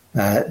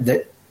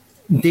 that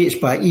dates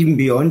back even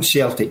beyond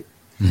Celtic,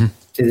 mm-hmm.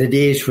 to the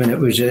days when it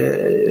was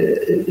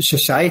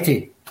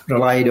society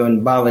relied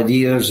on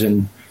balladeers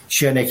and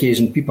shinnikies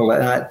and people like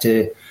that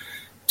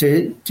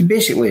to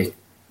basically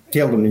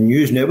tell them the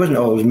news. Now, it wasn't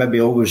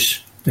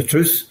always the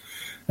truth.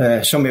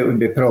 Some of it would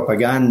be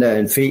propaganda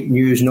and fake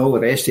news and all the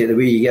rest of it, the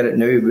way you get it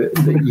now,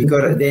 but you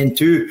got it then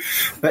too.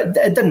 But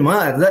it didn't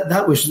matter.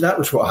 That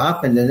was what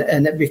happened,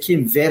 and it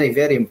became very,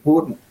 very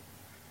important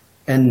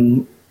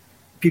in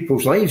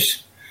people's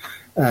lives.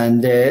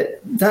 And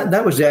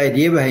that was the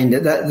idea behind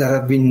it. That there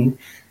have been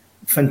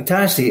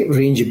fantastic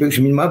range of books.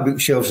 I mean, my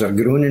bookshelves are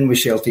groaning with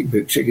Celtic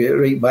books. I get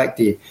right back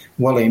to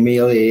Willie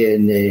Maley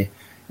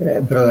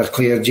and Brother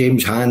Clare,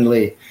 James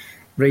Handley,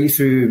 right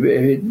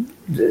through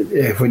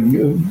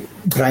when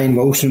Brian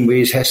Wilson with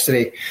his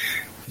history,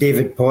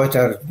 David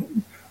Potter,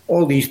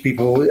 all these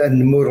people,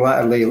 and more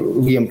latterly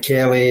Liam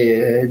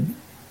Kelly,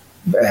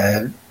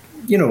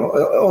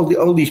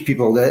 all these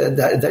people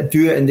that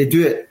do it, and they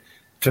do it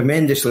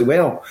tremendously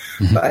well.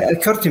 Mm-hmm. But it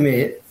occurred to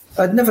me,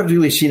 I'd never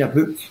really seen a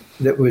book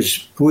that was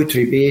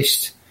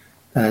poetry-based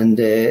and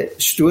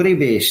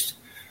story-based,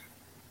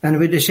 and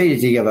we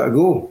decided to give it a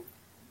go.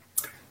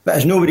 But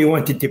as nobody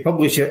wanted to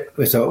publish it,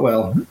 we thought,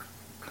 well,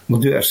 we'll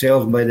do it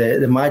ourselves by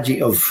the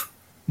magic of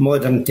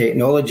modern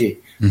technology,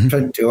 mm-hmm.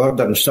 print to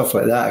order and stuff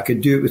like that. I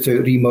could do it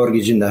without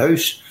remortgaging the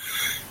house.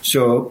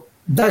 So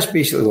that's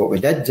basically what we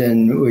did.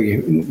 And we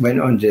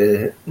went on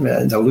to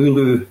the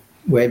Lulu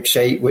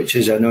website, which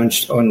is an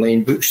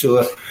online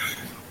bookstore,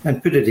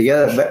 and put it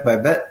together bit by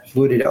bit,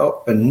 loaded it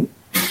up and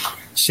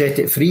set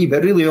it free.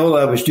 But really all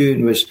I was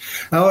doing was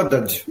I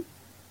ordered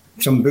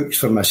some books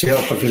for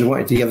myself because I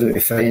wanted to give them to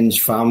friends,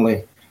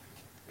 family,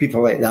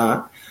 people like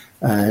that,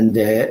 and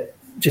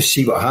just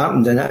see what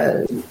happened.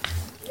 And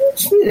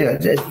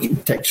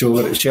it ticks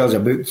over, it sells a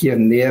book here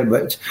and there,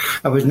 but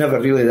I was never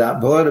really that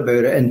bothered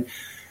about it. And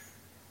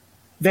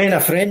then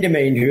a friend of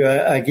mine who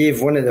I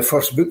gave one of the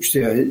first books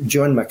to,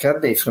 John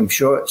McKay from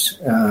Shotts,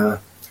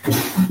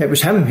 it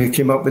was him who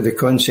came up with the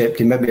concept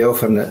of maybe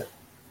offering it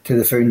to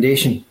the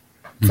foundation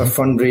for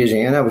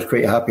fundraising, and I was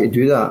quite happy to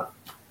do that.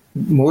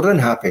 More than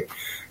happy.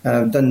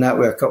 I've done that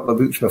with a couple of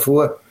books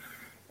before.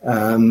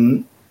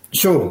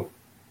 So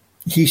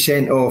he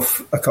sent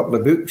off a couple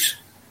of books,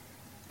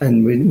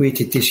 and we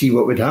waited to see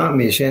what would happen.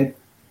 He sent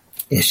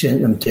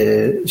them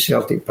to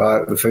Celtic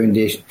Park, the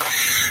foundation.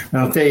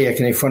 And I'll tell you a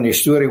kind of funny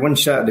story. One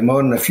Saturday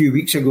morning, a few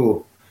weeks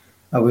ago,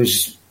 I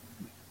was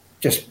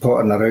just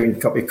pottering around, a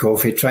cup of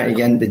coffee, trying to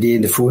get in the day,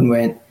 and the phone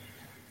went,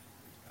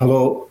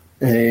 "Hello,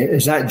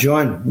 is that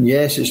John?"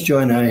 "Yes, it's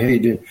John. Hi, how you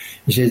doing?"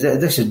 He said,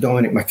 "This is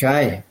Dominic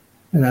McKay."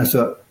 And I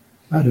thought,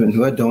 I don't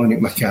know Dominic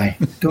McKay.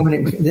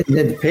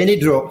 The penny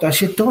dropped. I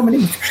said,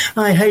 "Dominic,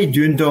 hi, how you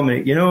doing,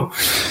 Dominic?"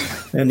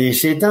 And he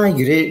said, "Aye,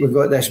 great, we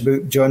got this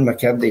book. John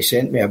McKay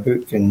sent me a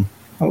book, and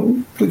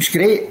oh, looks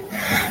great.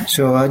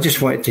 So I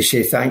just wanted to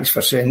say thanks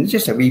for saying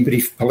just a wee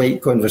brief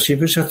polite conversation,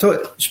 which I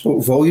thought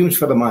spoke volumes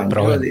for the man. You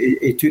know,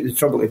 he took the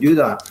trouble to do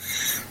that.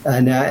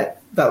 And that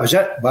was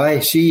it. Bye,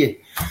 see you.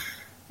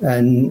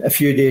 And a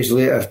few days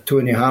later,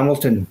 Tony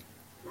Hamilton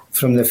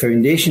from the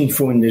foundation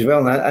phoned as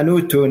well. And I know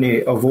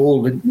Tony of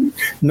old,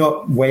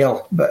 not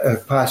well, but our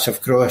paths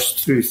have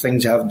crossed through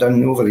things I've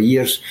done over the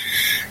years.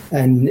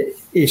 And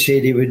he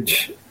said he would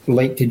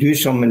like to do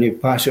something and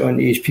he'd pass it on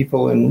to his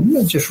people, and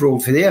it just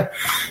rolled for there.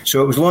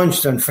 So it was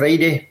launched on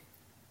Friday,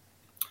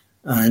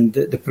 and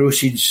the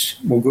proceeds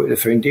will go to the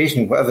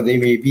foundation, whatever they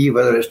may be,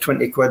 whether it's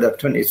 20 quid or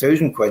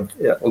 20,000 quid,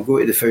 it'll go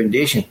to the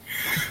foundation.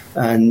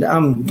 And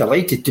I'm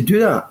delighted to do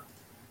that.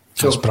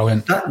 So that's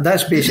brilliant.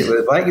 That's basically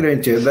the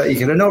background to it. But you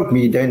could have knocked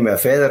me down with a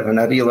feather when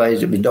I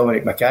realised it was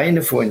Dominic McKay on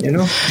the phone, you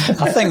know.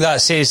 I think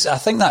that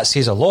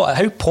says a lot.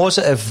 How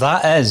positive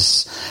that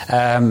is.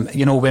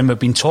 You know, when we've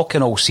been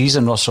talking all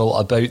season, Russell,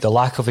 about the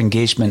lack of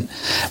engagement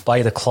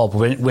by the club,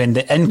 when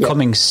the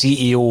incoming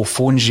CEO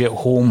phones you at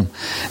home,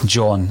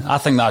 John, I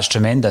think that's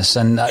tremendous.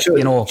 And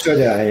you know,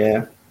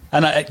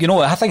 and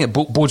I think it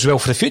bodes well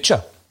for the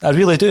future. I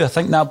really do. I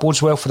think that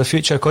bodes well for the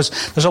future, because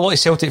there's a lot of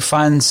Celtic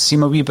fans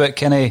seem a wee bit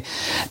kind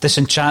of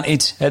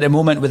disenchanted at the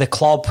moment with the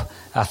club.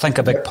 I think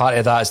a big part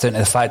of that is down to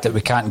the fact that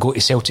we can't go to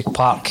Celtic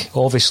Park,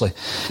 obviously.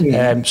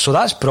 So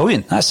that's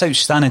brilliant. That's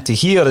outstanding to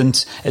hear,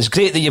 and it's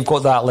great that you've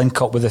got that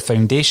link up with the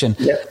foundation.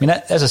 I mean,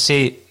 as I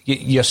say,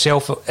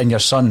 yourself and your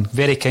son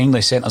very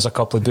kindly sent us a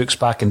couple of books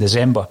back in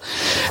December,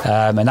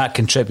 and that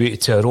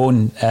contributed to our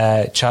own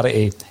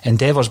charity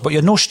endeavours. But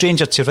you're no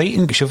stranger to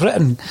writing, because you've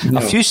written a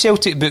few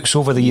Celtic books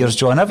over the years,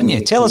 John, haven't you?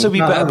 Tell us a wee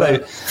bit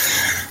about.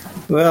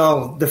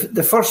 Well,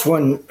 the first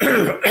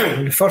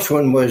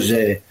one, was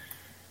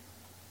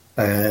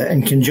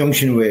in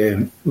conjunction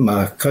with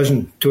my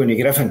cousin Tony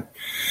Griffin.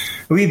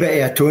 A wee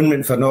bit of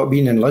atonement for not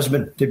being in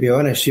Lisbon, to be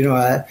honest. You know,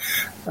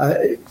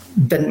 I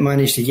didn't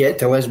manage to get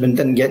to Lisbon,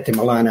 didn't get to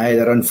Milan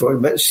either,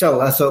 unfortunately. But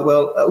still, I thought,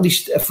 well, at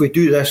least if we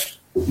do this,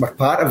 we're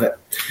part of it.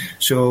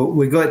 So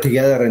we got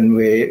together and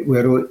we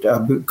wrote a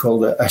book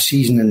called A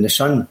Season in the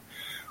Sun,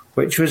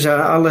 which was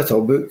a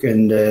little book,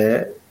 and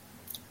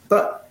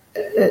but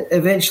it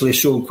eventually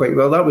sold quite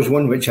well. That was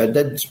one which I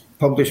did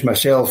publish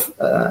myself,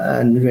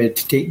 and we had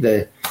to take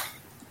the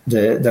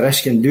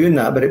risk in doing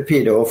that, but it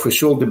paid off. We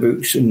sold the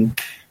books and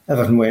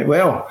everything went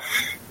well.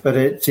 But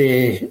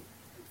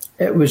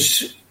it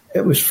was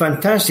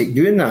fantastic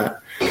doing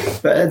that.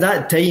 But at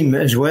that time,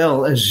 as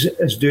well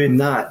as doing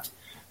that,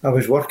 I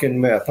was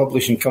working with a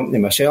publishing company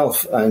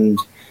myself, and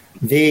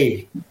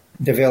they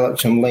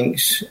developed some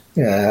links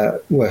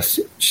with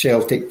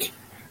Celtic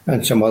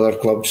and some other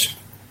clubs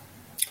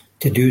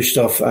to do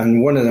stuff.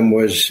 And one of them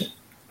was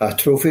a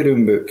trophy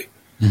room book.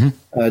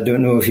 I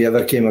don't know if you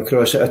ever came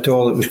across it at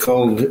all. It was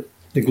called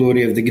The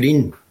Glory of the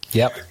Green.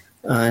 Yep.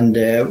 And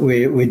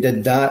we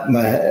did that.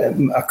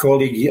 A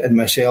colleague and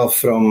myself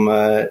from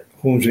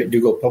Holmes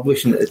McDougall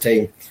Publishing at the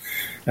time.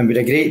 And we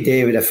had a great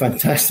day. We had a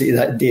fantastic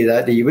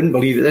day. You wouldn't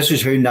believe it. This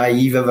is how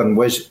naive everyone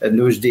was in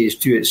those days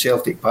too at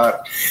Celtic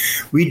Park.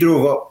 We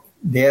drove up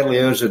the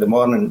early hours of the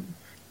morning,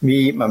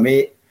 me, my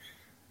mate,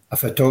 a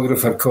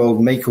photographer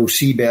called Michael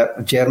Siebert,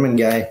 a German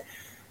guy,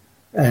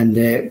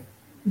 and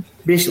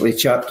basically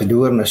chapped the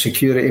door, and a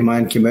security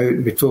man came out,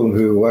 and we told him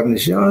who we were, and he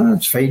said, "Oh,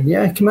 that's fine,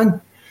 yeah, come in."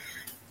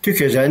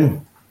 Took us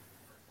in,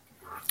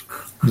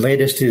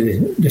 led us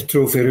to the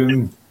trophy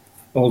room,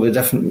 all the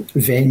different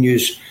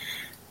venues,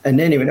 and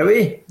then he went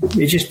away.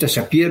 He just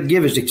disappeared,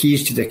 gave us the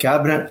keys to the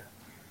cabinet,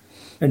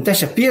 and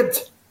disappeared.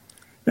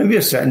 And we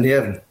were sitting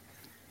there,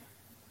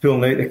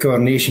 pulling out the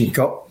Coronation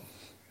Cup,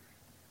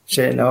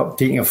 setting up,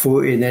 taking a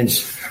photo, and then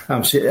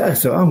I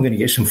thought, I'm going to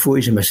get some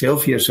photos of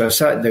myself here. So I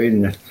sat down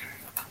in the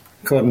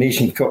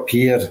Coronation Cup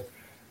here,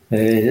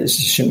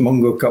 St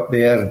Mungo Cup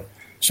there,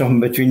 something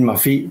between my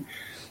feet,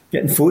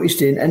 getting photos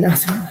taken, and I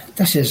thought,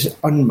 this is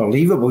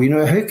unbelievable. You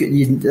know, how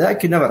could that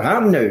could never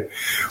happen now?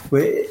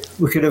 We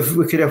could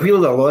have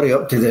wheeled a lorry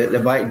up to the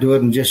back door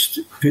and just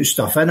put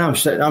stuff in. I'm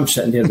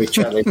sitting there with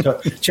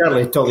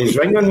Charlie Tully's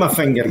ring on my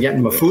finger,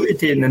 getting my photo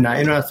taken, and that.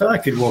 You know, I thought I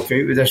could walk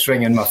out with this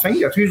ring on my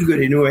finger. Who's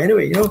going to know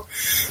anyway? You know,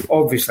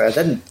 obviously I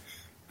didn't.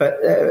 But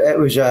it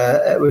was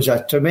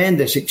a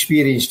tremendous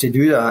experience to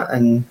do that,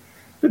 and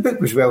the book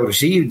was well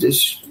received.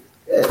 It's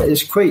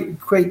quite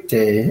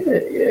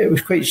it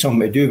was quite something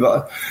to do.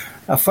 But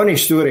a funny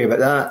story about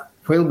that,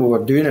 while we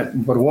were doing it,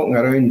 we're walking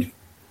around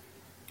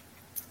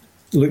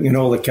looking at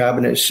all the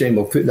cabinets, saying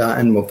we'll put that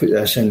in, we'll put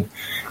this in,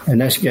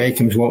 and this guy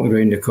comes walking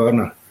around the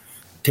corner,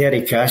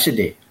 Terry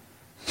Cassidy.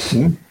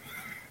 What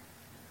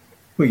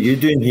are you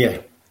doing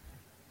here?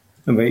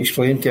 And we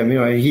explained to him, you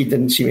know, he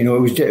didn't seem to know.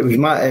 It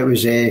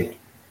was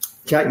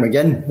Jack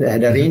McGinn that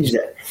had arranged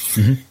it.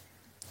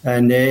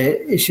 And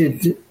he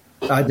said,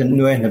 I didn't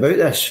know anything about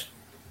this.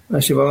 I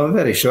said, well, I'm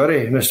very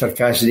sorry, Mr.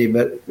 Cassidy,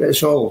 but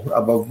it's all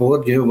above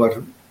board. You know,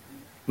 we're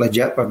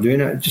legit, we're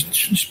doing it. Just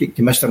speak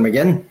to Mr.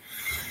 McGinn.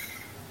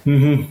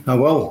 I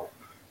will.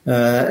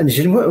 And he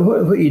said, what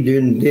are you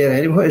doing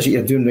there? What is it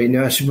you're doing right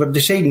now? I said, we're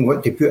deciding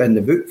what to put in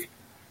the book.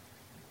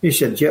 He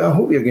said, yeah, I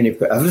hope you're going to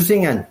put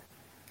everything in.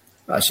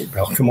 I said,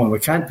 well, come on, we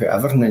can't put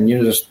everything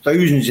in. There's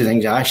thousands of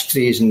things,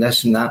 ashtrays and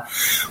this and that.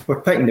 We're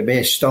picking the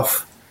best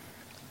stuff.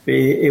 But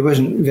he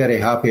wasn't very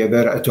happy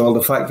about it at all.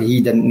 The fact that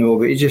he didn't know,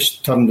 but he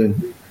just turned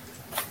and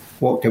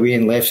walked away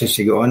and left us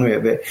to go on with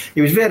it. But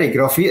he was very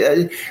gruff.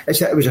 It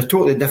was a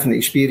totally different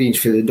experience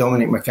for the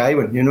Dominic McKay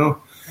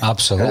one,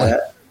 Absolutely.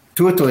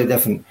 Totally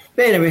different.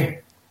 But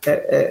anyway,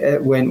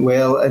 it went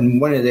well,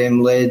 and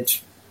one led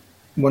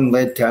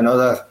to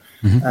another.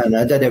 Mm-hmm. And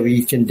I did a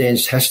wee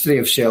condensed history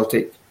of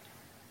Celtic,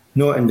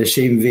 not in the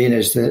same vein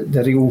as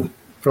the real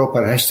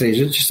proper histories.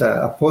 It's just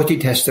a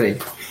potted history.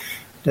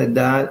 Did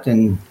that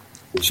and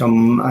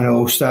an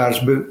All-Stars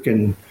book,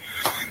 and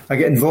I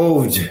got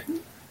involved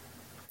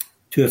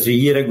 2 or 3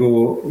 years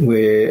ago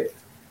with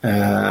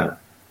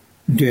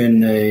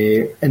doing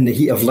In the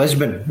Heat of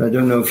Lisbon. I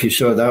don't know if you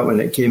saw that when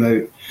it came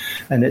out,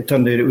 and it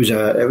turned out it was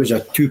a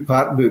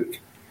 2-part book.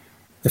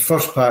 The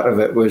first part of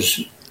it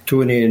was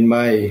Tony and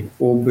my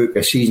old book,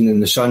 A Season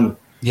in the Sun.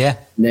 Yeah.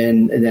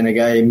 And then a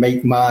guy,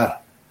 Mike Marr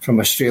from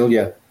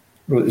Australia,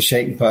 wrote the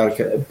second part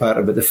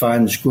about the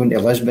fans going to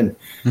Lisbon.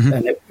 Mm-hmm.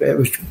 And it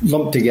was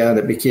lumped together.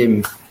 It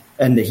became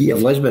In the Heat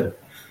of Lisbon.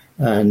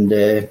 And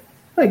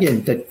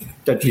again,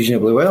 did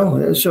reasonably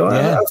well. So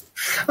yeah.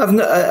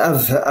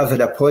 I've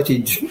had a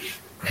potted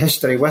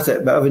history with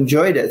it, but I've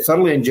enjoyed it,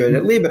 thoroughly enjoyed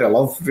it. Labour of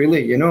love,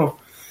 really,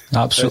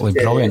 Absolutely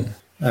brilliant.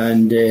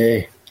 And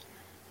it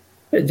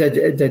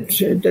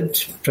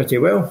did pretty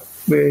well.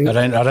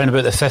 Around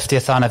about the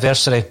 50th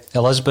anniversary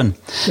of Lisbon.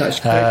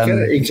 That's correct.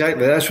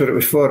 Exactly, that's what it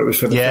was for. It was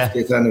for the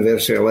 50th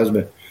anniversary of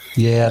Lisbon.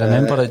 Yeah, I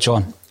remember it,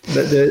 John.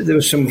 But there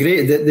was some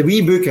great... The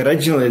wee book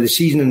originally, The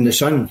Season in the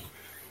Sun,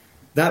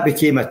 that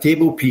became a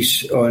table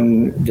piece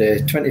on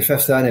the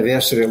 25th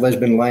anniversary of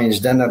Lisbon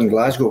Lions dinner in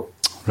Glasgow.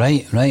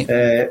 Right.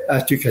 I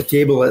took a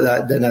table at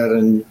that dinner,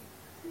 and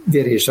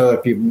various other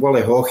people.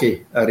 Wally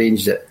Hockey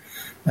arranged it,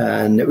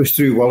 and it was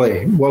through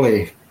Wally.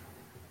 Wally,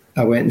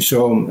 I went and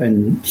saw him,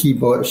 and he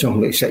bought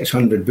something like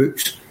 600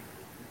 books,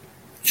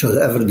 so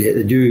that everybody at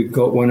the do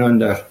got one on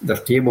their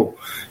table.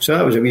 So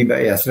that was a wee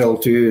bit of a thrill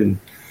too, and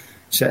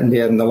sitting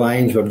there, and the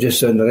Lions were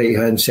just on the right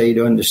hand side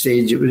on the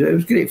stage. It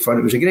was great fun.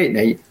 It was a great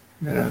night,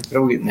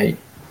 brilliant night.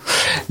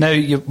 Now,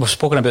 we've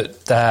spoken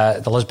about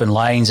the Lisbon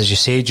Lions, as you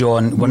say,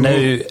 John. We're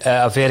now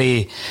at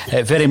a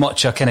very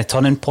much a kind of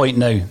turning point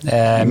now,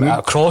 at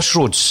a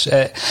crossroads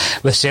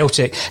with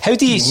Celtic. How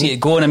do you see it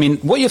going? I mean,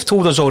 what you've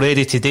told us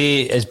already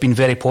today has been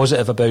very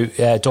positive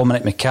about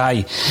Dominic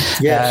McKay.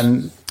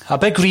 Yes. A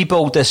big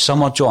rebuild this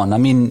summer, John. I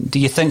mean, do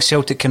you think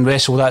Celtic can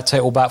wrestle that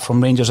title back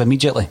from Rangers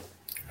immediately?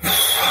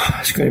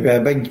 It's going to be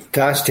a big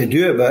task to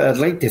do it, but I'd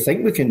like to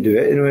think we can do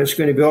it. It's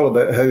going to be all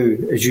about how,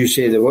 as you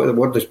say, the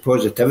word is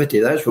positivity.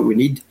 That's what we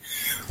need.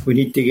 We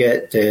need to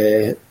get...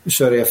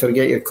 sorry, I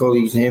forget your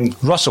colleague's name.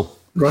 Russell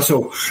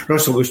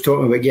was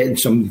talking about getting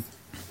some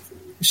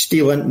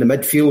steel into the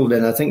midfield,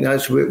 and I think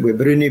that's with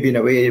Bruni being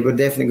away, we're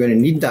definitely going to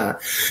need that.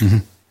 Mm-hmm.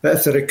 But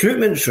if the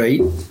recruitment's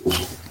right,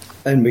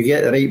 and we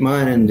get the right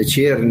man in the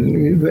chair,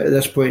 and at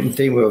this point in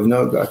time we've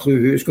not got a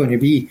clue who it's going to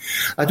be,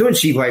 I don't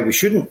see why we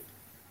shouldn't.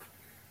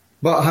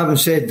 But having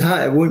said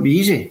that, it won't be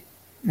easy.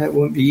 It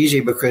won't be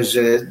easy because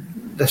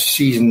this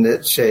season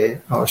that's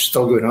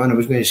still going on, I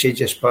was going to say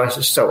just past,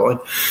 it's still on.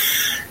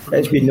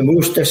 It's been the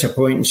most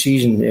disappointing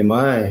season in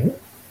my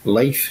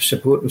life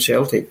supporting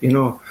Celtic, It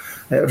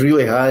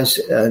really has.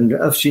 And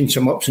I've seen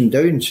some ups and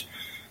downs.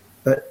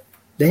 But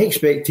the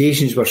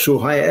expectations were so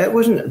high. It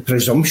wasn't a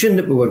presumption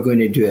that we were going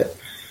to do it.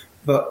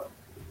 But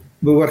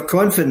we were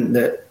confident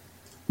that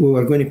we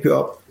were going to put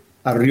up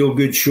a real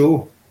good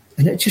show.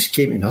 And it just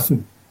came to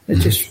nothing.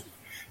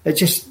 It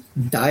just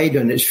died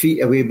on its feet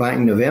away back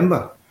in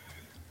November,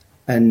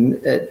 and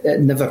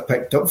it never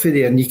picked up for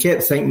there. And you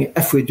kept thinking,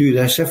 if we do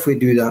this, if we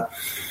do that,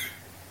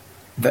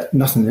 but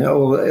nothing. It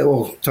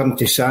all turned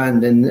to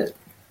sand. And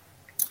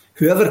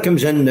whoever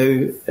comes in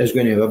now is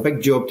going to have a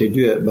big job to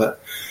do it. But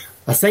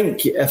I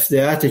think if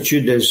the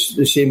attitude is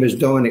the same as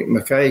Dominic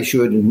McKay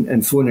showed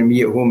in phoning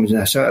me at home on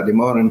a Saturday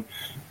morning,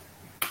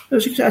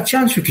 there's a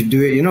chance we could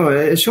do it.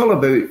 It's all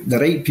about the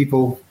right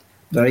people,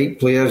 the right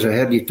players. I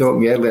heard you talk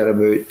me earlier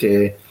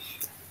about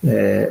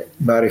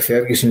Barry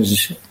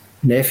Ferguson's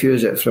nephew,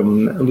 is it,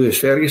 from Lewis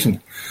Ferguson?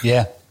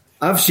 Yeah.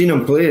 I've seen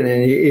him playing,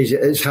 and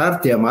it's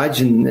hard to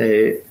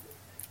imagine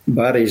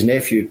Barry's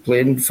nephew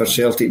playing for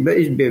Celtic, but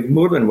he'd be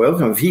more than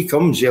welcome. If he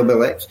comes, he'll be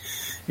like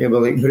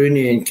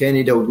Bruni and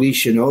Kenny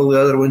Dalglish and all the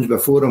other ones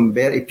before him,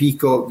 Bertie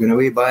Peacock going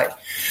way back.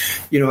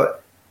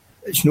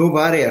 It's no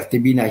barrier to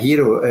being a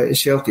hero at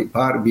Celtic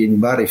Park, being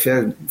Barry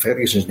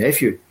Ferguson's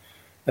nephew.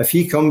 If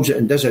he comes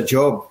and does a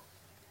job,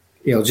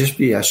 he'll just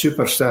be a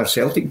superstar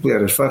Celtic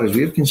player as far as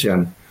we're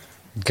concerned.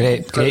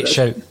 Great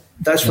shout.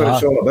 That's what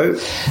it's all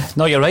about.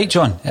 No, you're right,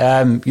 John.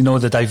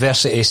 The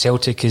diversity of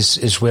Celtic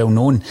is well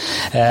known.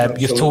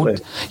 You've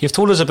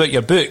told us about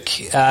your book,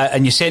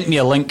 and you sent me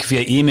a link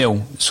via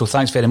email, so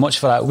thanks very much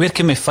for that. Where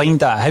can we find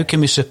that? How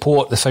can we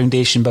support the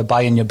foundation by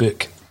buying your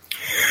book?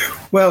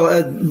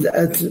 Well,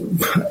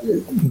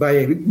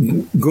 by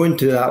going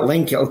to that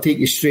link, it'll take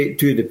you straight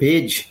to the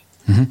page.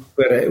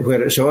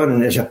 where it's on,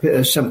 and it's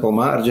a simple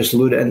matter. Just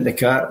load it into the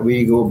cart,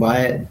 we go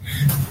buy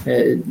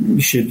it.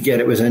 You should get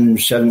it within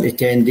 7 to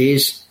 10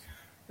 days,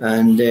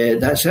 and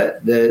that's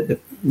it.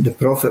 The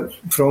profit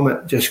from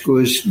it just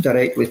goes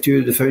directly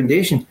to the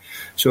foundation.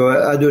 So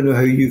I don't know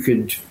how you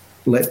could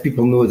let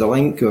people know the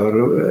link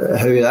or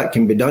how that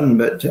can be done,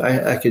 but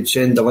I could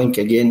send the link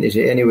again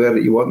to anywhere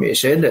that you want me to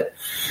send it.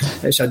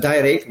 It's a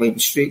direct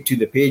link straight to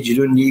the page. You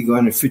don't need to go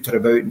on and footer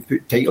about and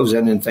put titles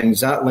in and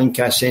things. That link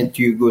I sent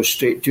to you goes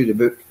straight to the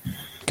book.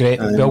 Great.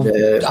 And,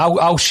 well,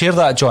 I'll share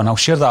that, John. I'll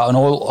share that on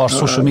all our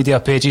social media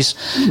pages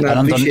and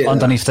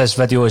underneath this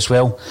video as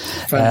well.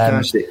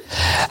 Fantastic.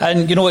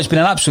 And you know, it's been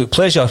an absolute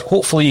pleasure.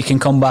 Hopefully you can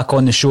come back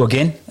on the show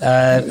again.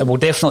 We'll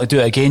definitely do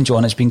it again,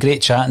 John. It's been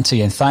great chatting to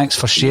you, and thanks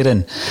for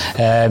sharing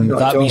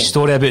that wee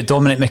story about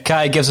Dominic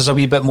McKay. It gives us a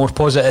wee bit more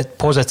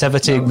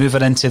positivity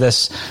moving into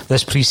this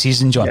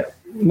pre-season, John. Yeah.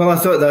 Well, I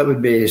thought that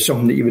would be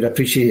something that you would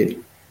appreciate.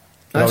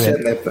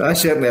 I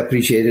certainly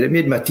appreciate it. It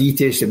made my tea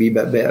taste a wee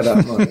bit better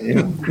that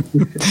morning.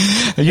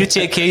 You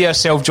take care of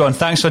yourself, John.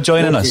 Thanks for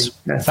joining us.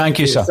 Thank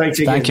you, sir. Thanks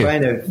again. Thank you. Bye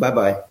now.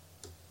 Bye-bye.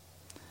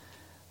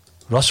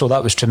 Russell,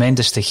 that was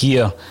tremendous to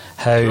hear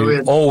how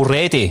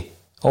already,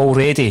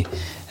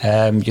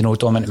 you know,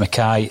 Dominic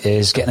McKay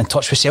is getting in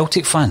touch with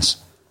Celtic fans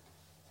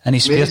in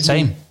his spare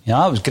time.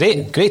 Yeah, it was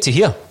great to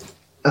hear.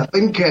 I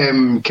think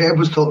Kev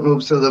was talking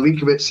obviously the other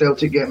week about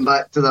Celtic getting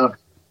back to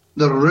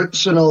their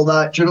roots and all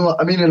that. Do you know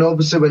what I mean? And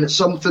obviously when it's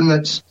something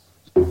that's,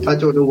 I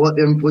don't know what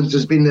the influence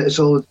has been, that it's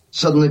all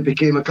suddenly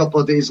became a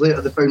couple of days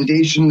later the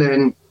foundation,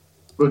 then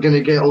we're going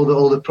to get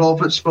all the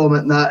profits from it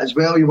and that as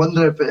well. You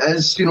wonder if it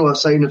is, you know, a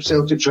sign of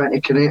Celtic trying to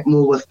connect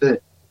more with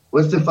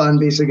the fan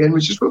base again,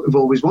 which is what we've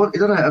always wanted,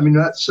 isn't it? I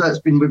mean,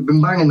 we've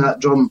been banging that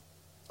drum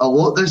a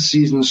lot this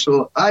season.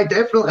 So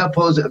definitely a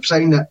positive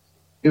sign that,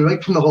 you know,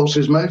 right from the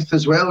horse's mouth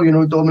as well. You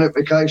know, Dominic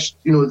McKay,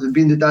 you know,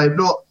 being the dive,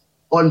 not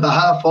on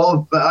behalf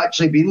of, but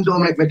actually being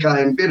Dominic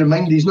McKay. And bear in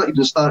mind, he's not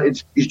even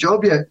started his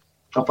job yet,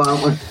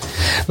 apparently.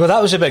 Well,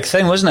 that was a big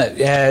thing, wasn't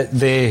it?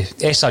 The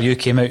SRU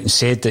came out and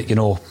said that, you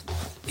know,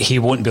 he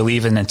won't be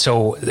leaving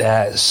until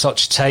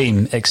such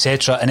time,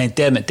 etc. And then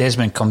Dermot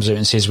Desmond comes out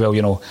and says, well,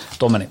 you know,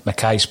 Dominic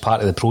McKay's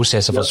part of the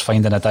process of us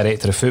finding a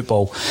director of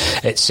football,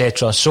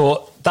 etc.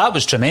 So that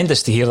was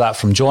tremendous to hear that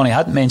from John. He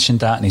hadn't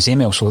mentioned that in his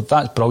email, so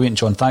that's brilliant,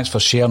 John. Thanks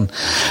for sharing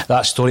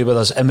that story with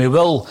us. And we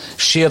will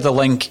share the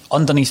link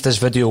underneath this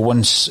video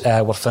once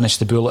we're finished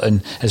the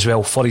bulletin as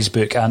well for his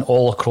book and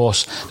all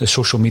across the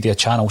social media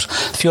channels.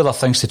 A few other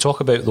things to talk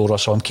about though,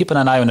 Russell. I'm keeping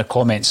an eye on the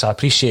comments. I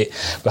appreciate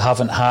we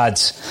haven't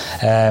had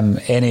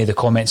any of the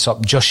comments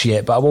up just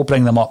yet, but I will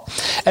bring them up.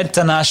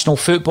 International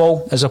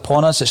football is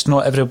upon us. It's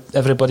not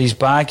everybody's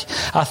bag.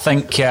 I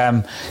think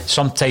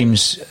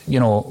sometimes,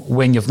 you know,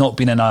 when you've not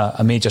been in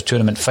a major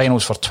tournament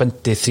finals for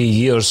 23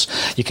 years,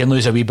 you can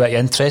lose a wee bit of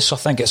interest, so I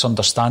think it's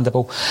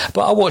understandable.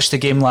 But I watched the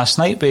game last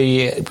night.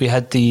 We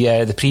had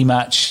the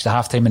pre-match, the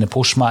half-time and the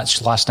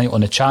post-match last night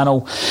on the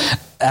channel,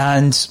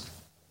 and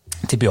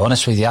to be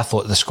honest with you, I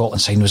thought the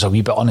Scotland side was a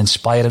wee bit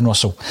uninspiring,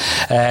 Russell.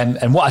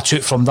 And what I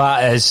took from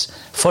that is,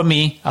 for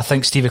me, I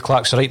think Stevie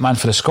Clarke's the right man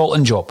for the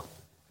Scotland job,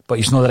 but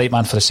he's not the right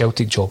man for the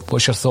Celtic job.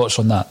 What's your thoughts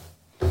on that?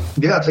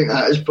 Yeah, I think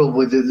that is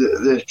probably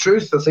the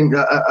truth. I think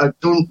that I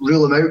don't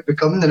rule him out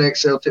becoming the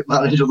next Celtic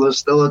manager though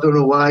still. I don't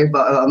know why,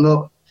 but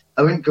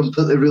I wouldn't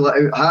completely rule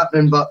it out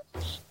happening. But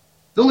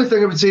the only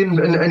thing I would say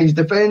in his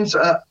defence,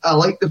 I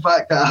like the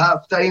fact that at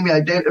half time he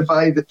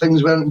identified that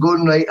things weren't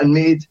going right and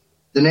made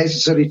the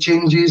necessary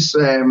changes.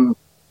 A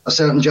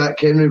certain Jack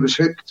Henry was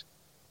hooked,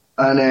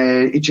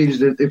 and he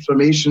changed the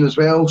formation as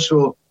well.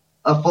 So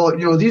I thought,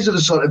 you know, these are the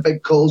sort of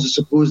big calls, I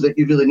suppose, that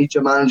you really need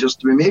your managers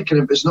to be making.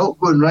 If it's not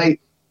going right,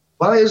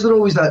 why is there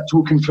always that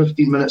token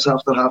 15 minutes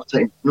after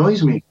half-time?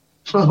 Annoys me.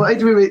 Why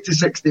do we wait to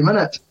 60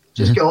 minutes?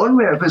 Just get on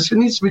with it. If it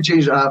needs to be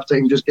changed at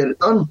half-time, just get it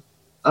done.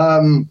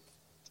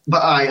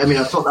 But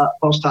I thought that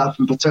first half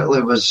in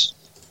particular was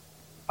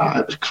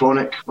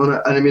chronic, wasn't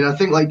it? And I mean, I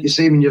think, like you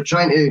say, when you're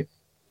trying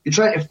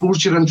to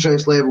force your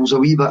interest levels a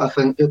wee bit, I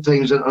think, at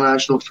times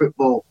international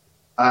football,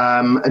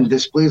 and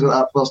displays like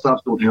that first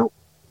half don't help.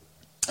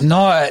 No,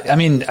 I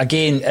mean,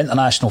 again,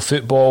 international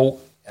football,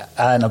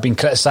 and I've been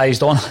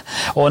criticised on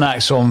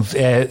Axon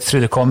through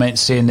the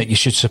comments saying that you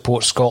should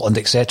support Scotland,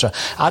 etc.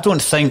 I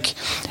don't think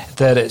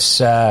that it's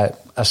a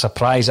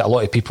surprise that a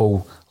lot of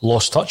people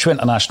lost touch with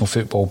international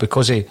football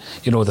because of,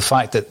 you know, the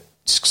fact that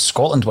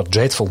Scotland were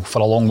dreadful for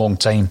a long, long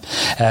time.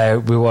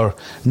 We were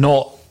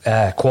not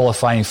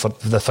qualifying for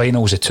the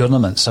finals of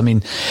tournaments. I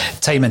mean,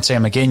 time and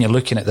time again, you're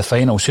looking at the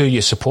finals. Who are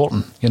you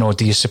supporting? You know,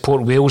 do you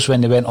support Wales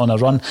when they went on a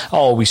run? I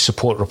always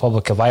support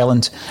Republic of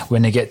Ireland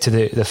when they get to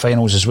the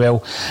finals as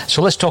well.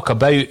 So let's talk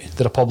about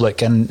the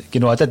Republic. And, you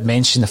know, I did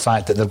mention the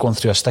fact that they're going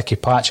through a sticky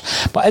patch.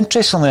 But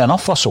interestingly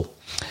enough, Russell,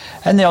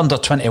 in the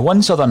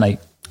under-21s the other night,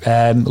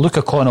 Luke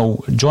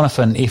O'Connell,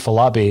 Jonathan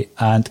Afolabi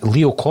and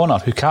Leo Connor,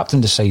 who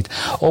captained the side,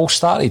 all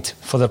started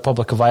for the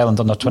Republic of Ireland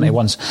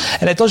under-21s.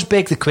 And it does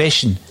beg the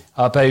question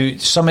about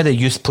some of the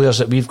youth players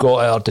that we've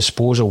got at our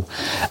disposal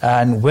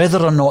and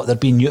whether or not they're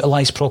being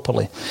utilised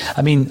properly.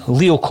 I mean,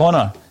 Leo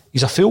Connor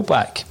He's a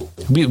fullback.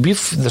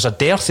 There's a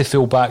dearth of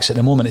fullbacks at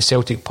the moment at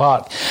Celtic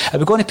Park. Are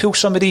we going to pull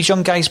some of these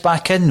young guys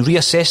back in,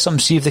 reassess them,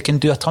 see if they can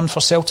do a turn for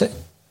Celtic?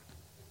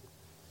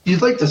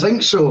 You'd like to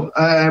think so.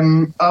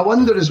 I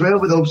wonder as well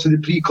with obviously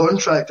the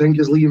pre-contract, I think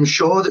is Liam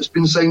Shaw that's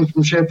been signed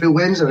from Sheffield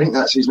Wednesday, I think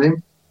that's his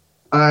name.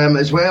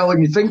 As well,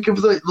 when you think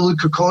of the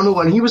Luke O'Connell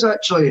one, he was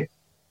actually,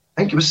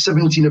 I think it was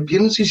 17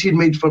 appearances he'd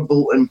made for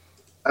Bolton.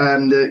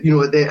 And it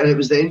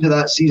was the end of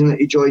that season that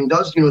he joined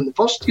us, in the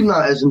first team,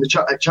 that is, in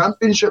the at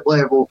championship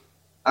level.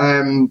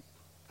 And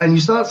you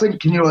start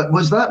thinking,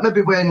 was that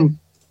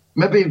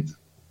maybe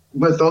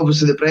with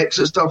obviously the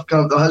Brexit stuff,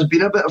 there has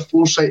been a bit of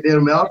foresight there,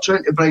 and we are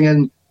trying to bring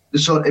in the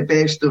sort of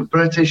best of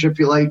British, if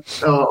you like,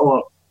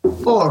 or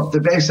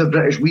the best of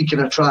British we can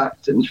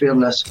attract, in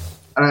fairness.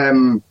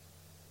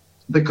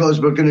 Because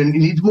we're going to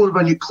need more of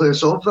a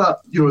nucleus of that,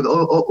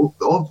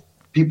 of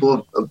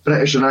people of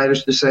British and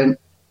Irish descent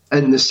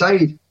in the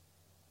side.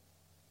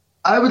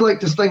 I would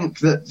like to think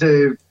that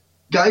the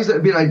guys that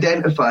have been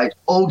identified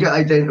all get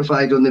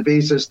identified on the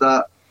basis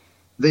that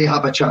they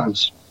have a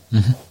chance.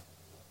 Mm-hmm.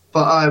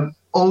 But I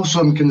also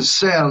am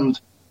concerned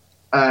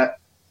that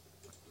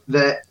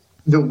the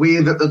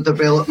way that the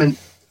development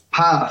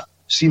path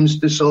seems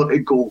to sort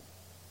of go.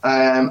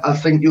 I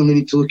think you only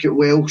need to look at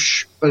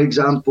Welsh, for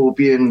example,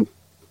 being...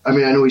 I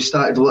know he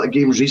started a lot of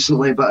games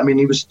recently, but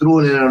he was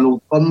thrown in an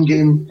Old Firm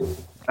game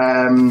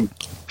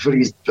for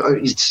his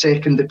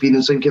second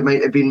appearance, I think it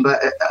might have been. But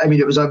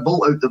it was a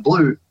bolt out the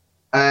blue.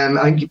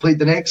 I think he played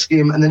the next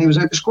game and then he was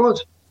out the squad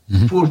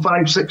 4,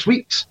 5, 6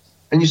 weeks.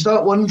 And you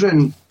start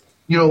wondering,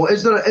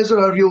 is there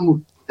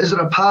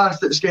a path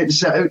that's getting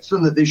set out to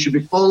them that they should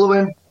be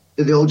following?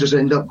 Do they all just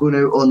end up going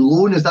out on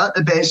loan? Is that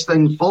the best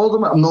thing for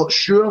them? I'm not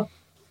sure.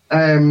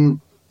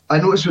 I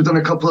noticed we've done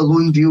a couple of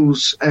loan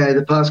deals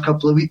the past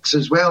couple of weeks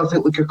as well. I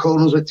think Luke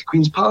O'Connell's went to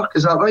Queen's Park,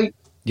 is that right?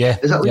 Yeah.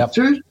 Is that League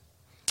 2?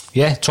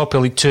 Yeah, top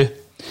of League 2.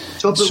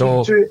 League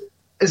 2.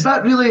 Is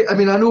that really... I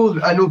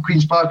know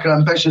Queen's Park are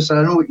ambitious, and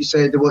I know what you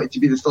said, they wanted to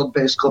be the third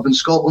best club in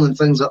Scotland and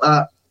things like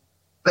that.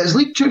 But is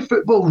League 2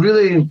 football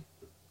really...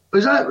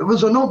 Was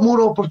there not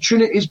more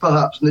opportunities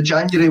perhaps in the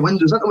January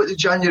window? Is that not what the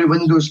January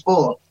window is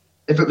for?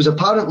 If it was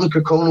apparent Luke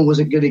O'Connell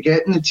wasn't going to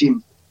get in the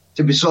team,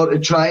 to be sort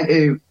of trying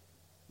to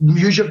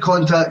use your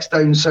contacts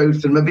down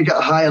south and maybe get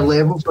a higher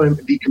level for him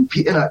to be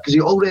competing at, because he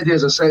already,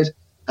 as I said,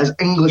 has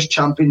English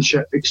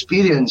Championship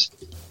experience.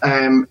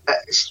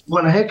 It's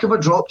one heck of a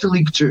drop to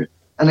League 2.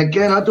 And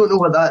again, I don't know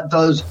what that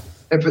does,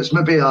 if it's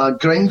maybe a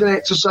grinding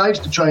exercise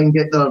to try and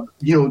get their,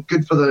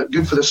 good for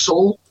the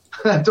soul.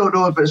 I don't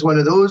know if it's one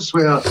of those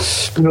where,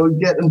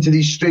 get them to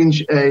these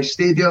strange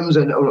stadiums,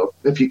 or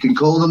if you can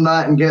call them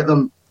that, and get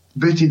them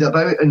booted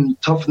about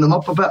and toughen them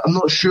up a bit. I'm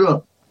not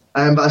sure.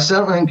 But I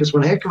certainly think it's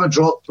one heck of a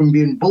drop from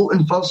being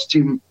Bolton first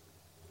team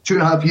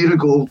 2.5 years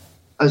ago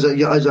as a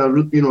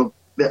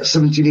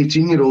 17,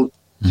 18 year old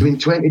to being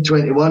 20,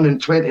 21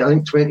 and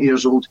 20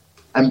 years old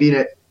and being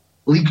at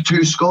League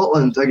 2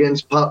 Scotland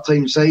against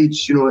part-time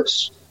sides. I'm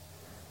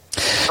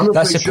not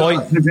That's the sure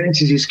point. That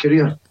advances his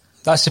career.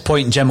 That's the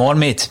point Jim Orr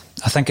made.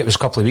 I think it was a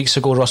couple of weeks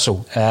ago,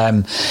 Russell,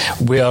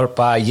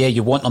 whereby,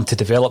 you want them to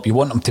develop, you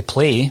want them to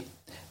play,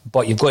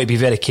 but you've got to be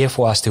very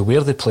careful as to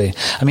where they play.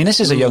 This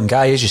is a young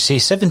guy, as you say,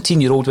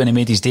 17-year-old when he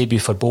made his debut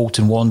for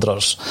Bolton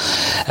Wanderers.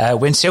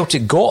 When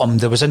Celtic got him,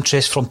 there was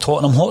interest from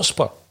Tottenham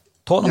Hotspur.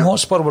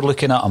 Hotspur were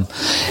looking at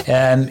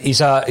him.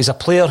 He's a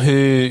player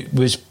who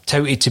was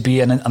touted to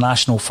be an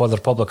international for the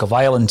Republic of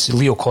Ireland.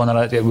 Leo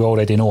Connor, we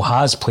already know,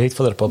 has played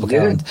for the Republic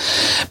of Ireland,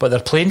 but they're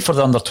playing for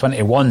the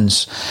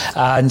under-21s.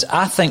 And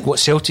I think what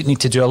Celtic need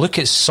to do, I look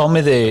at some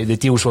of the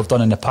deals we've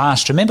done in the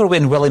past. Remember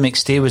when Willie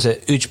McStay was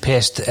at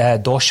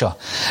Ujpest Dosha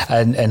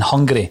in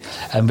Hungary,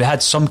 and we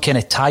had some kind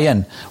of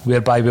tie-in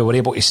whereby we were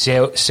able to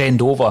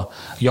send over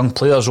young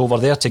players over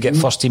there to get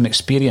first-team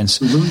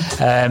experience.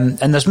 And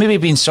there's maybe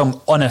been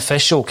some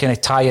unofficial kind of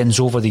tie-ins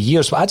over the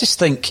years, but I just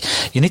think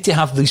you need to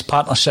have these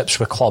partnerships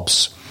with clubs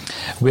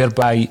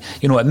whereby,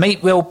 it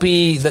might well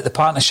be that the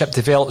partnership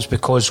develops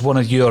because one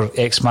of your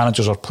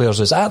ex-managers or players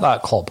is at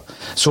that club.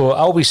 So I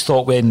always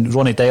thought when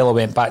Ronnie Deila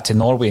went back to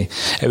Norway,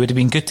 it would have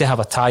been good to have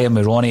a tie-in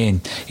with Ronnie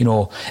and,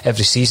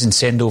 every season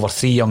send over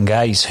 3 young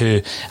guys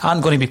who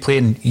aren't going to be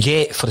playing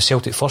yet for the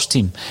Celtic first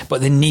team,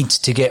 but they need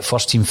to get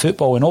first team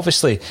football, and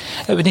obviously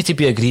it would need to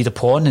be agreed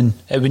upon and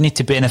it would need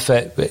to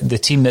benefit the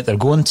team that they're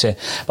going to.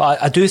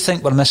 But I do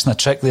think we're missing a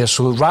trick there.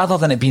 So rather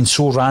than it being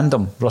so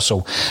random,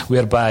 Russell,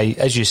 whereby,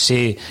 as you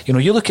say,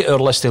 you look at our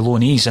list of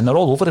loanees and they're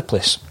all over the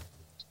place.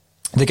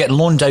 They get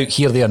loaned out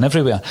here, there and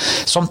everywhere.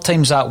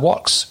 Sometimes that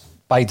works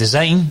by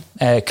design,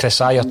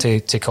 Chris Ayer to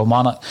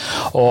Kilmarnock,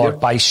 or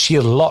by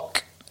sheer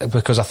luck,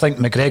 because I think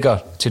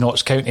McGregor to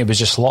Notts County was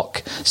just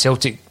luck.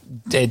 Celtic,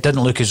 it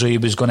didn't look as though he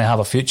was going to have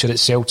a future at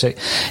Celtic.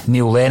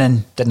 Neil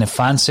Lennon didn't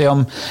fancy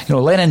him.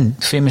 Lennon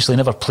famously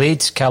never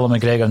played Callum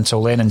McGregor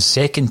until Lennon's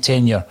second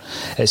tenure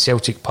at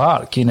Celtic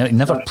Park. He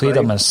never played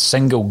him in a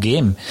single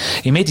game.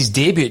 He made his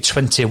debut at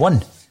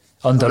 21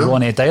 under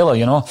Ronnie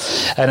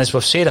Deila, and as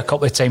we've said a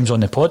couple of times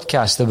on the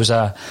podcast, there was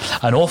an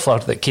offer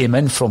that came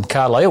in from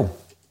Carlisle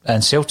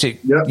And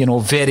Celtic,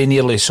 very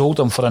nearly sold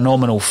him for a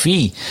nominal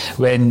fee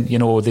when,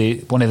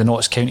 one of the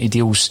Notts County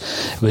deals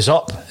was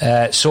up.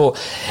 So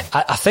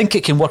I think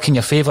it can work in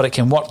your favour. It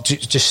can work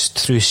just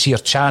through sheer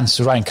chance.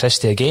 Ryan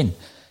Christie again.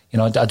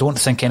 I don't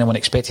think anyone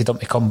expected him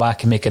to come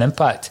back and make an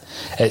impact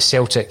at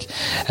Celtic.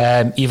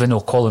 Even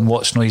though Colin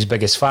Watt's not his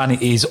biggest fan,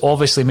 he's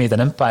obviously made an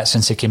impact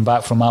since he came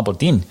back from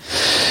Aberdeen.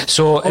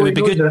 So it would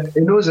be good.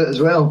 He knows it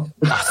as well.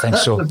 I think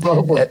so.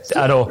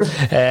 I know.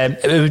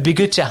 It would be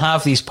good to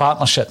have these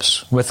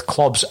partnerships with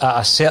clubs at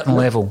a certain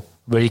level,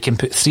 where you can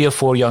put 3 or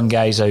 4 young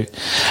guys out.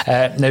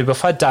 Now,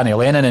 we've had Danny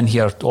Lennon in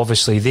here.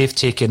 Obviously, they've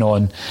taken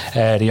on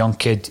the young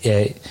kid,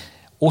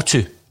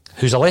 Otu,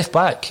 who's a left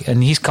back,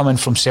 and he's coming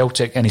from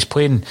Celtic and he's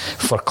playing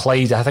for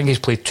Clyde. I think he's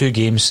played 2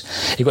 games.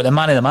 He got the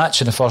man of the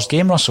match in the first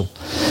game, Russell.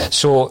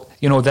 So,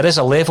 there is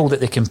a level that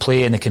they can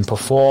play and they can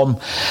perform.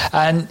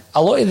 And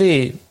a lot of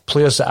the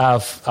players that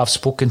I've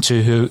spoken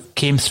to who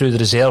came through the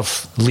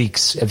reserve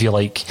leagues, if you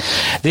like,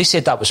 they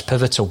said that was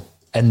pivotal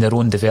in their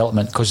own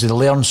development, because they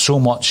learn so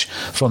much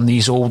from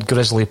these old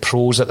grizzly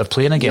pros that they're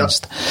playing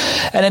against.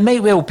 And it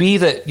might well be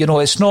that,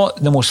 it's not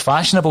the most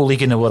fashionable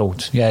league in the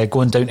world,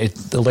 going down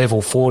to the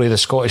level 4 of the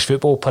Scottish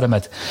football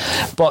pyramid,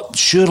 but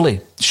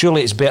surely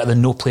it's better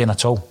than no playing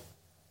at all.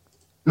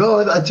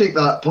 No, I take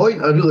that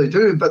point, I really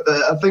do, but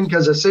I think,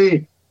 as I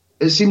say,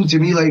 it seemed to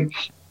me like,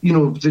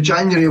 the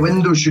January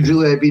window should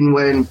really have been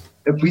when,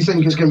 if we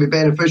think it's going to be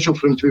beneficial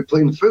for him to be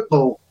playing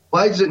football,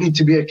 why does it need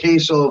to be a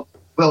case of,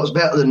 well, it's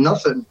better than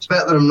nothing, it's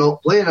better than him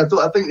not playing? I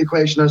think the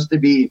question has to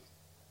be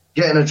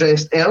getting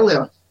addressed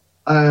earlier.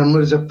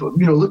 Whereas,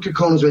 Luca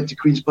Collins went to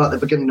Queen's Park at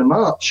the beginning of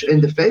March,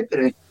 end of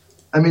February.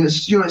 I mean, it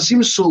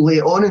seems so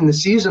late on in the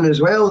season as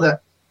well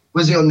that,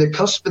 was he on the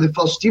cusp of the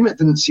first team? It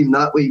didn't seem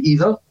that way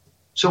either.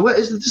 So what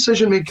is the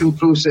decision-making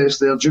process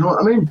there? Do you know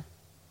what I mean?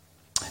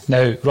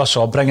 Now,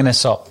 Russell, I'm bringing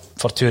this up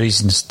for 2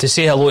 reasons. To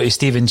say hello to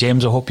Stephen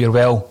James, I hope you're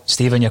well.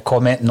 Stephen, you're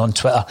commenting on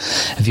Twitter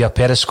via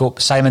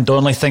Periscope. Simon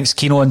Donnelly thinks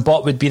Keano and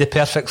Butt would be the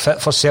perfect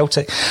fit for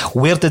Celtic.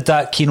 Where did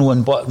that Keano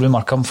and Butt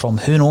rumour come from?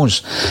 Who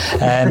knows?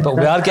 But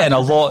we are getting a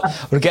lot.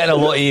 We're getting a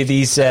lot of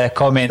these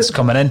comments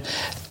coming in.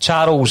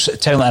 Charles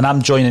Townley, and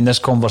I'm joining this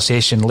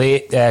conversation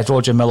late.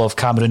 Roger Miller of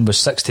Cameroon was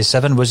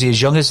 67. Was he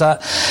as young as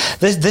that?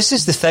 This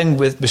is the thing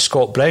with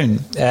Scott Brown.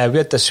 We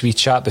had this wee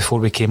chat before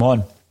we came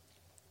on.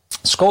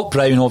 Scott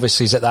Brown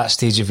obviously is at that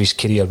stage of his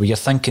career where you're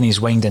thinking he's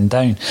winding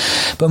down.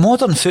 But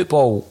modern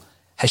football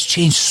has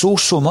changed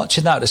so much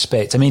in that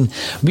respect. I mean,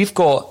 we've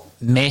got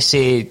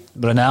Messi,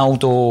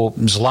 Ronaldo,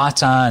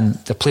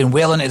 Zlatan. They're playing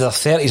well into their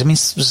 30s. I mean,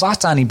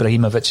 Zlatan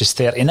Ibrahimovic is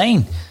 39.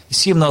 You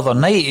see him the other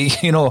night,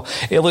 he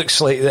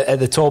looks like at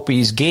the top of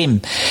his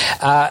game.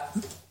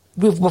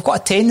 We've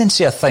got a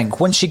tendency, I think,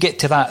 once you get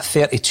to that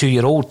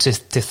 32-year-old to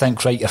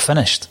think, right, you're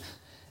finished.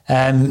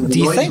 Do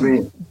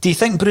you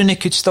think Bruni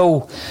could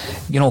still,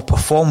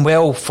 perform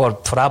well for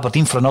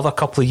Aberdeen for another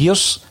couple of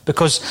years?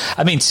 Because,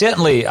 I mean,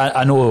 certainly,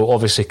 I know,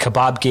 obviously,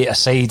 Kebab Gate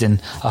aside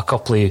and a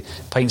couple of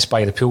pints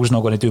by the pool's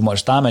not going to do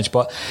much damage,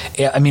 but,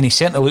 I mean, he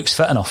certainly looks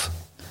fit enough.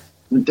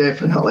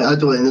 Definitely. I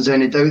don't think there's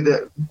any doubt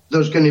that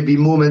there's going to be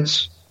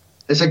moments.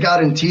 It's a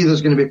guarantee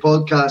there's going to be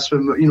podcasts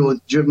when,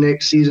 during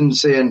next season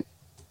saying,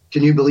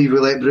 can you believe we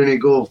let Bruni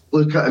go?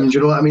 Look at him, do you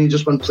know what I mean? He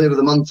just won Player of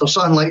the Month or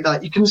something like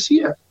that. You can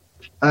see it.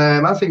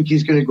 I think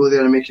he's going to go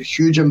there and make a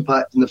huge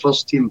impact in the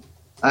first team.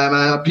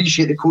 I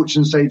appreciate the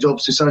coaching side,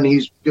 obviously, something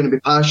he's going to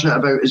be passionate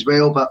about as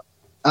well, but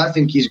I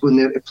think he's going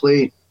there to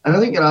play. And I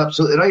think you're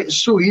absolutely right. It's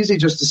so easy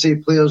just to say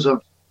players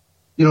have,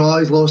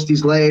 he's lost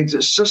his legs.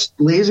 It's just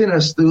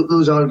laziness,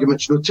 those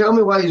arguments. Tell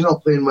me why he's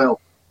not playing well.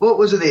 What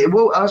was it?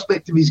 What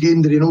aspect of his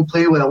game did he not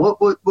play well?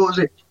 What was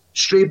it?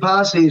 Stray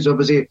passes, or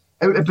was he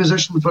out of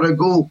position for a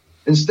goal?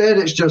 Instead,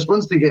 it's just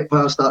once they get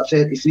past that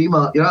 33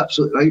 mark, you're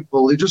absolutely right,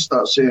 Paul. They just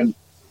start saying,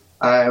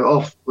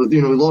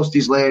 lost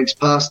his legs,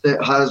 past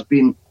it, has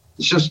been.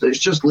 It's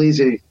just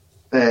lazy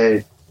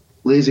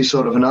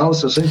sort of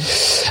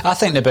analysis. I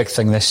think the big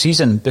thing this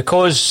season,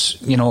 because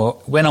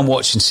when I'm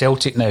watching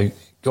Celtic now,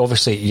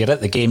 obviously you're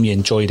at the game, you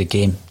enjoy the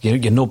game.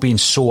 You're not being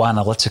so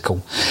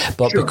analytical,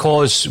 but sure.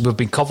 Because we've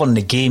been covering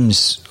the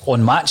games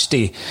on match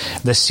day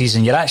this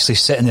season, you're actually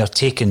sitting there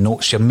taking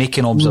notes, you're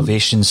making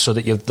observations, so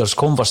that there's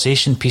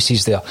conversation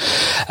pieces there.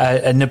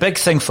 And the big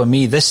thing for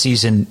me this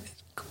season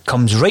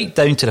comes right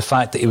down to the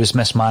fact that he was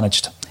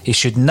mismanaged. He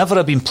should never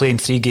have been playing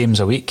 3 games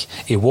a week.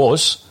 He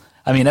was.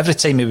 I mean, every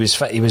time he was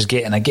fit, he was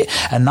getting a game.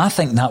 And I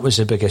think that was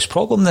the biggest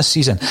problem this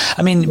season.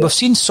 I mean, we've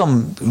seen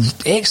some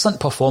excellent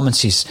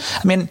performances.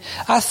 I mean,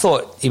 I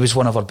thought he was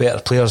one of our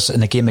better players in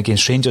the game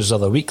against Rangers the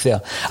other week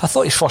there. I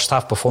thought his first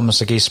half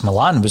performance against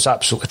Milan was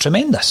absolutely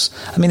tremendous.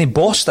 I mean, he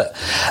bossed it.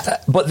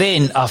 But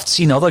then I've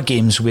seen other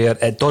games where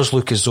it does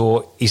look as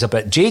though he's a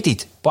bit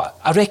jaded. But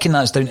I reckon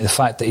that's down to the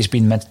fact that he's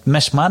been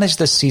mismanaged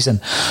this season,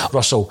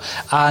 Russell.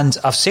 And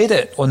I've said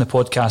it on the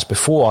podcast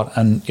before,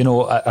 and,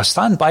 I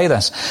stand by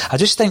this. I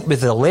just think with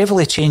the level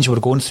of change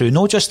we're going through,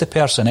 not just the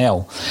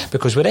personnel,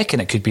 because we reckon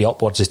it could be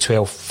upwards of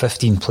 12,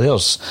 15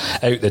 players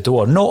out the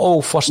door, not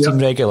all first-team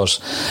regulars.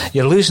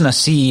 You're losing a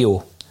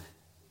CEO.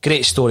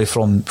 great story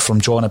from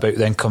John about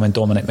the incoming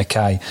Dominic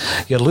McKay.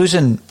 You're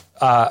losing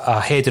a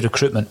head of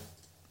recruitment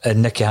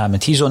in Nicky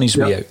Hammond. He's on his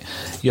way out.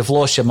 You've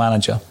lost your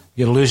manager.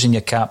 You're losing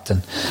your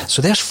captain.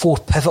 So there's 4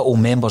 pivotal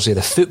members of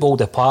the football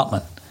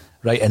department,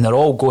 right? And they're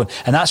all going.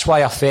 And that's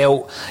why I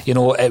felt,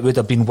 it would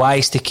have been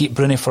wise to keep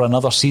Bruni for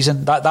another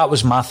season. That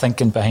was my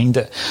thinking behind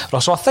it.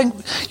 So I think,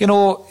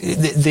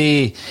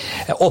 the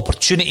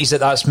opportunities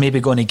that's maybe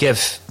going to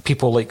give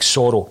people like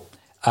Sorrow,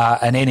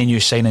 and any new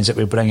signings that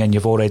we bring in,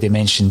 you've already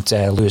mentioned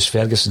Lewis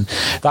Ferguson.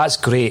 That's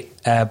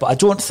great, but I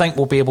don't think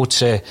we'll be able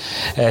to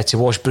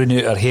wash Bruno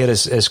out our hair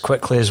as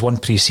quickly as one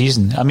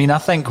pre-season. I mean, I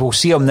think we'll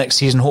see him next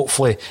season,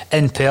 hopefully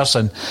in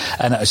person,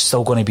 and it's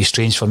still going to be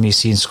strange for me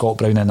seeing Scott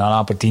Brown in an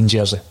Aberdeen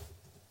jersey.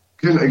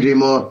 Couldn't agree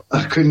more.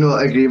 I could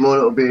not agree more.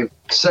 It'll be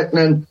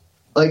sickening.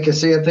 Like I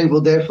say, I think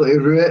we'll definitely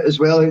rue it as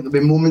well. I think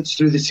there'll be moments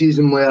through the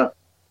season where,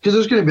 because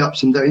there's going to be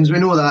ups and downs, we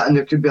know that, and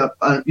there could be a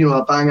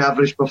bang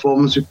average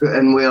performance we put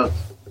in where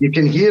you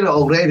can hear it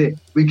already.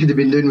 We could have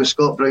been doing with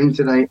Scott Brown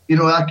tonight.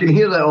 I can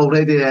hear that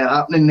already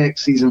happening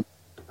next season.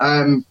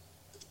 And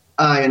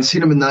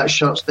seeing him in that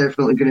shirt's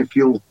definitely going to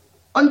feel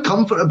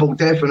uncomfortable,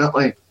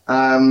 definitely.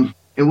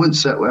 It wouldn't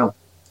sit well.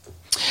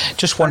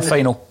 Just one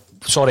final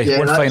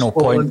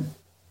point.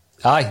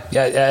 Aye,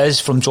 yeah, it is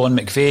from John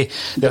McVeigh.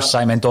 There's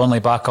Simon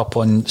Donnelly back up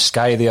on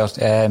Sky there,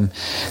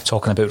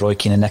 talking about Roy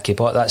Keane and Nicky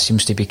Butt. That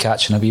seems to be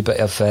catching a wee bit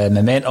of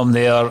momentum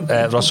there,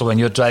 Russell, when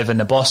you're driving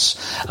the bus.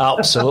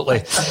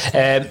 Absolutely.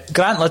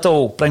 Grant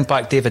Liddell, bring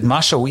back David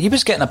Marshall. He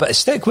was getting a bit of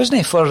stick, wasn't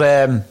he, for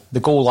the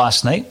goal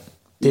last night?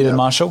 David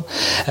Marshall.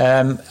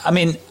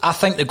 I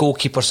think the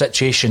goalkeeper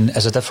situation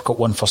is a difficult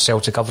one for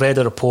Celtic. I've read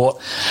a report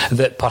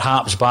that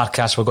perhaps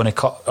Barkas were going to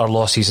cut our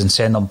losses and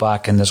send them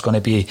back, and there's going to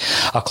be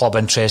a club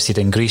interested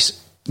in Greece.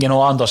 I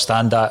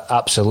understand that,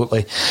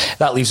 absolutely.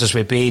 That leaves us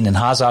with Bain and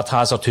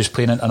Hazard who's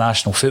playing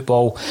international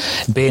football,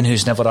 Bain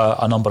who's never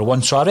a number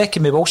one. So I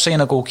reckon we will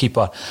sign a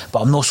goalkeeper, but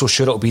I'm not so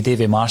sure it'll be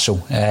Davy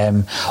Marshall.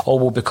 All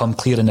will become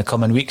clear in the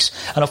coming weeks.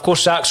 And of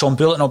course, Zach's on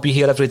Bulletin will be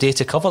here every day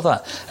to cover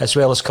that, as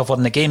well as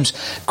covering the games.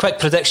 Quick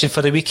prediction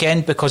for the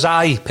weekend, because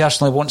I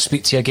personally won't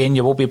speak to you again.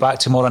 You will be back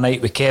tomorrow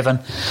night with Kevin,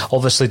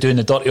 obviously doing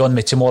the dirty on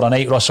me tomorrow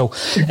night, Russell.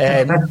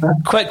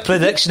 Quick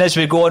prediction as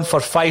we go on for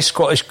 5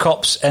 Scottish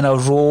Cups in a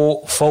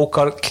row.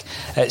 Falkirk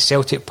at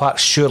Celtic Park.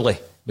 Surely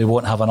we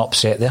won't have an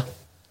upset there.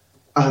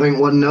 I think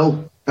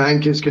 1-0. I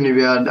think it's going to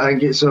be I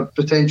think it's a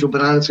potential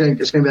banana. I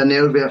think it's going to be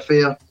a nervy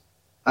affair.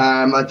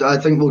 I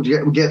think we'll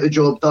get the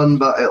job done,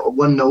 but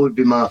 1-0 would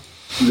be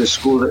the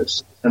score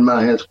that's in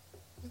my head.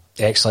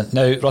 Excellent.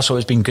 Now, Russell,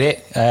 it's been great.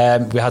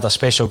 We had a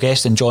special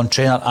guest in John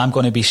Traynor. I'm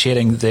going to be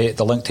sharing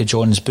the link to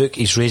John's book.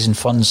 He's raising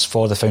funds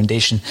for the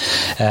foundation,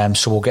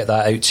 so we'll get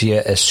that out to you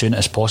as soon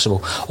as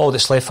possible. All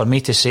that's left for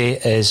me to say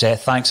is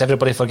thanks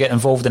everybody for getting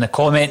involved in the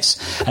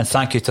comments, and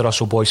thank you to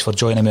Russell Boyce for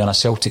joining me on A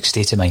Celtic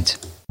State of Mind.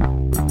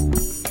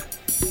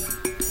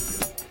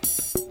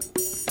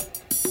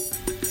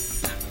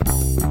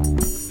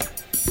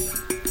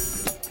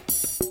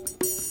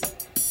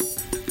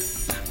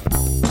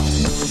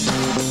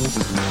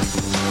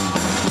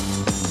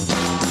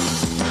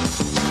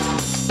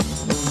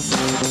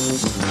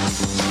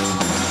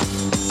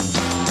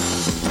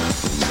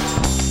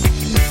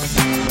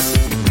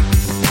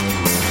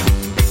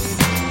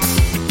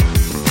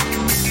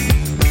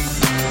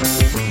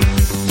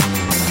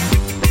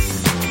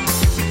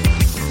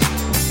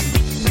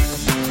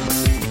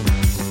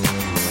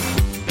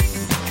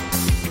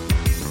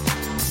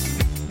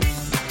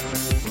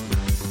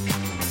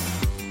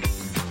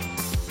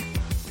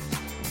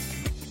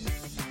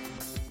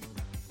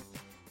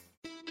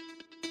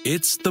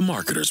 It's the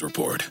Marketer's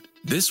Report.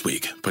 This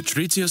week,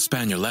 Patrizia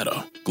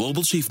Spagnoletto,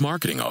 Global Chief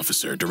Marketing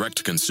Officer,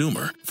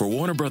 Direct-to-Consumer for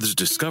Warner Brothers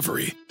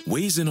Discovery,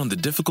 weighs in on the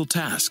difficult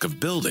task of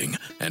building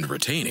and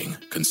retaining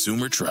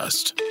consumer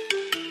trust.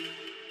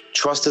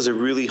 Trust is a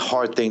really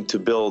hard thing to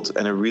build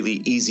and a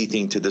really easy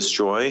thing to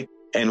destroy,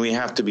 and we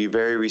have to be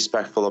very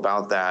respectful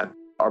about that.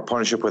 Our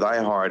partnership with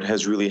iHeart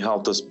has really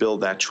helped us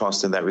build that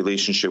trust and that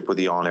relationship with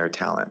the on-air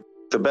talent.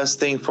 The best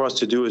thing for us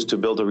to do is to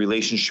build a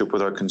relationship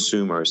with our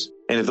consumers.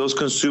 And if those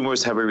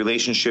consumers have a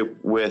relationship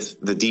with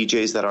the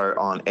DJs that are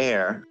on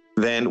air,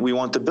 then we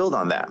want to build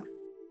on that.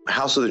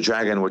 House of the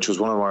Dragon, which was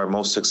one of our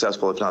most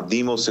successful, if not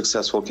the most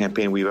successful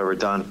campaign we've ever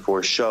done for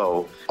a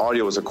show,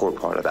 audio was a core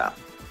part of that.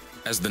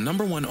 As the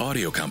 #1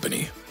 audio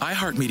company,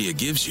 iHeartMedia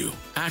gives you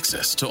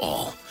access to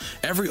all.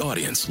 Every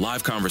audience,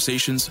 live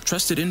conversations,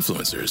 trusted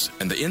influencers,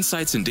 and the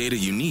insights and data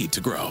you need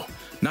to grow.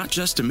 Not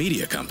just a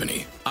media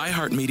company,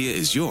 iHeartMedia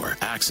is your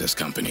access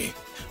company.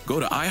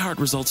 Go to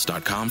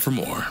iHeartResults.com for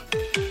more.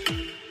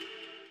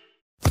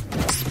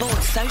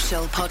 Sports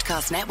Social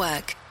Podcast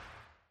Network.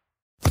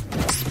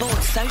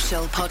 Sports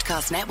Social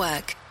Podcast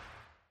Network.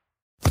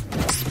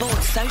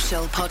 Sports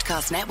Social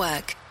Podcast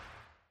Network.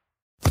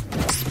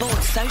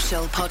 Sports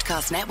Social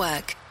Podcast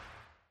Network.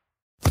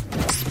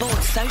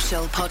 Sports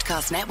Social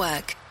Podcast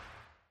Network.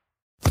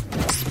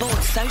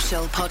 Sports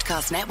Social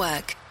Podcast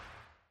Network.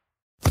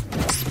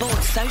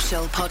 Sports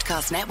Social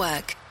Podcast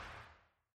Network.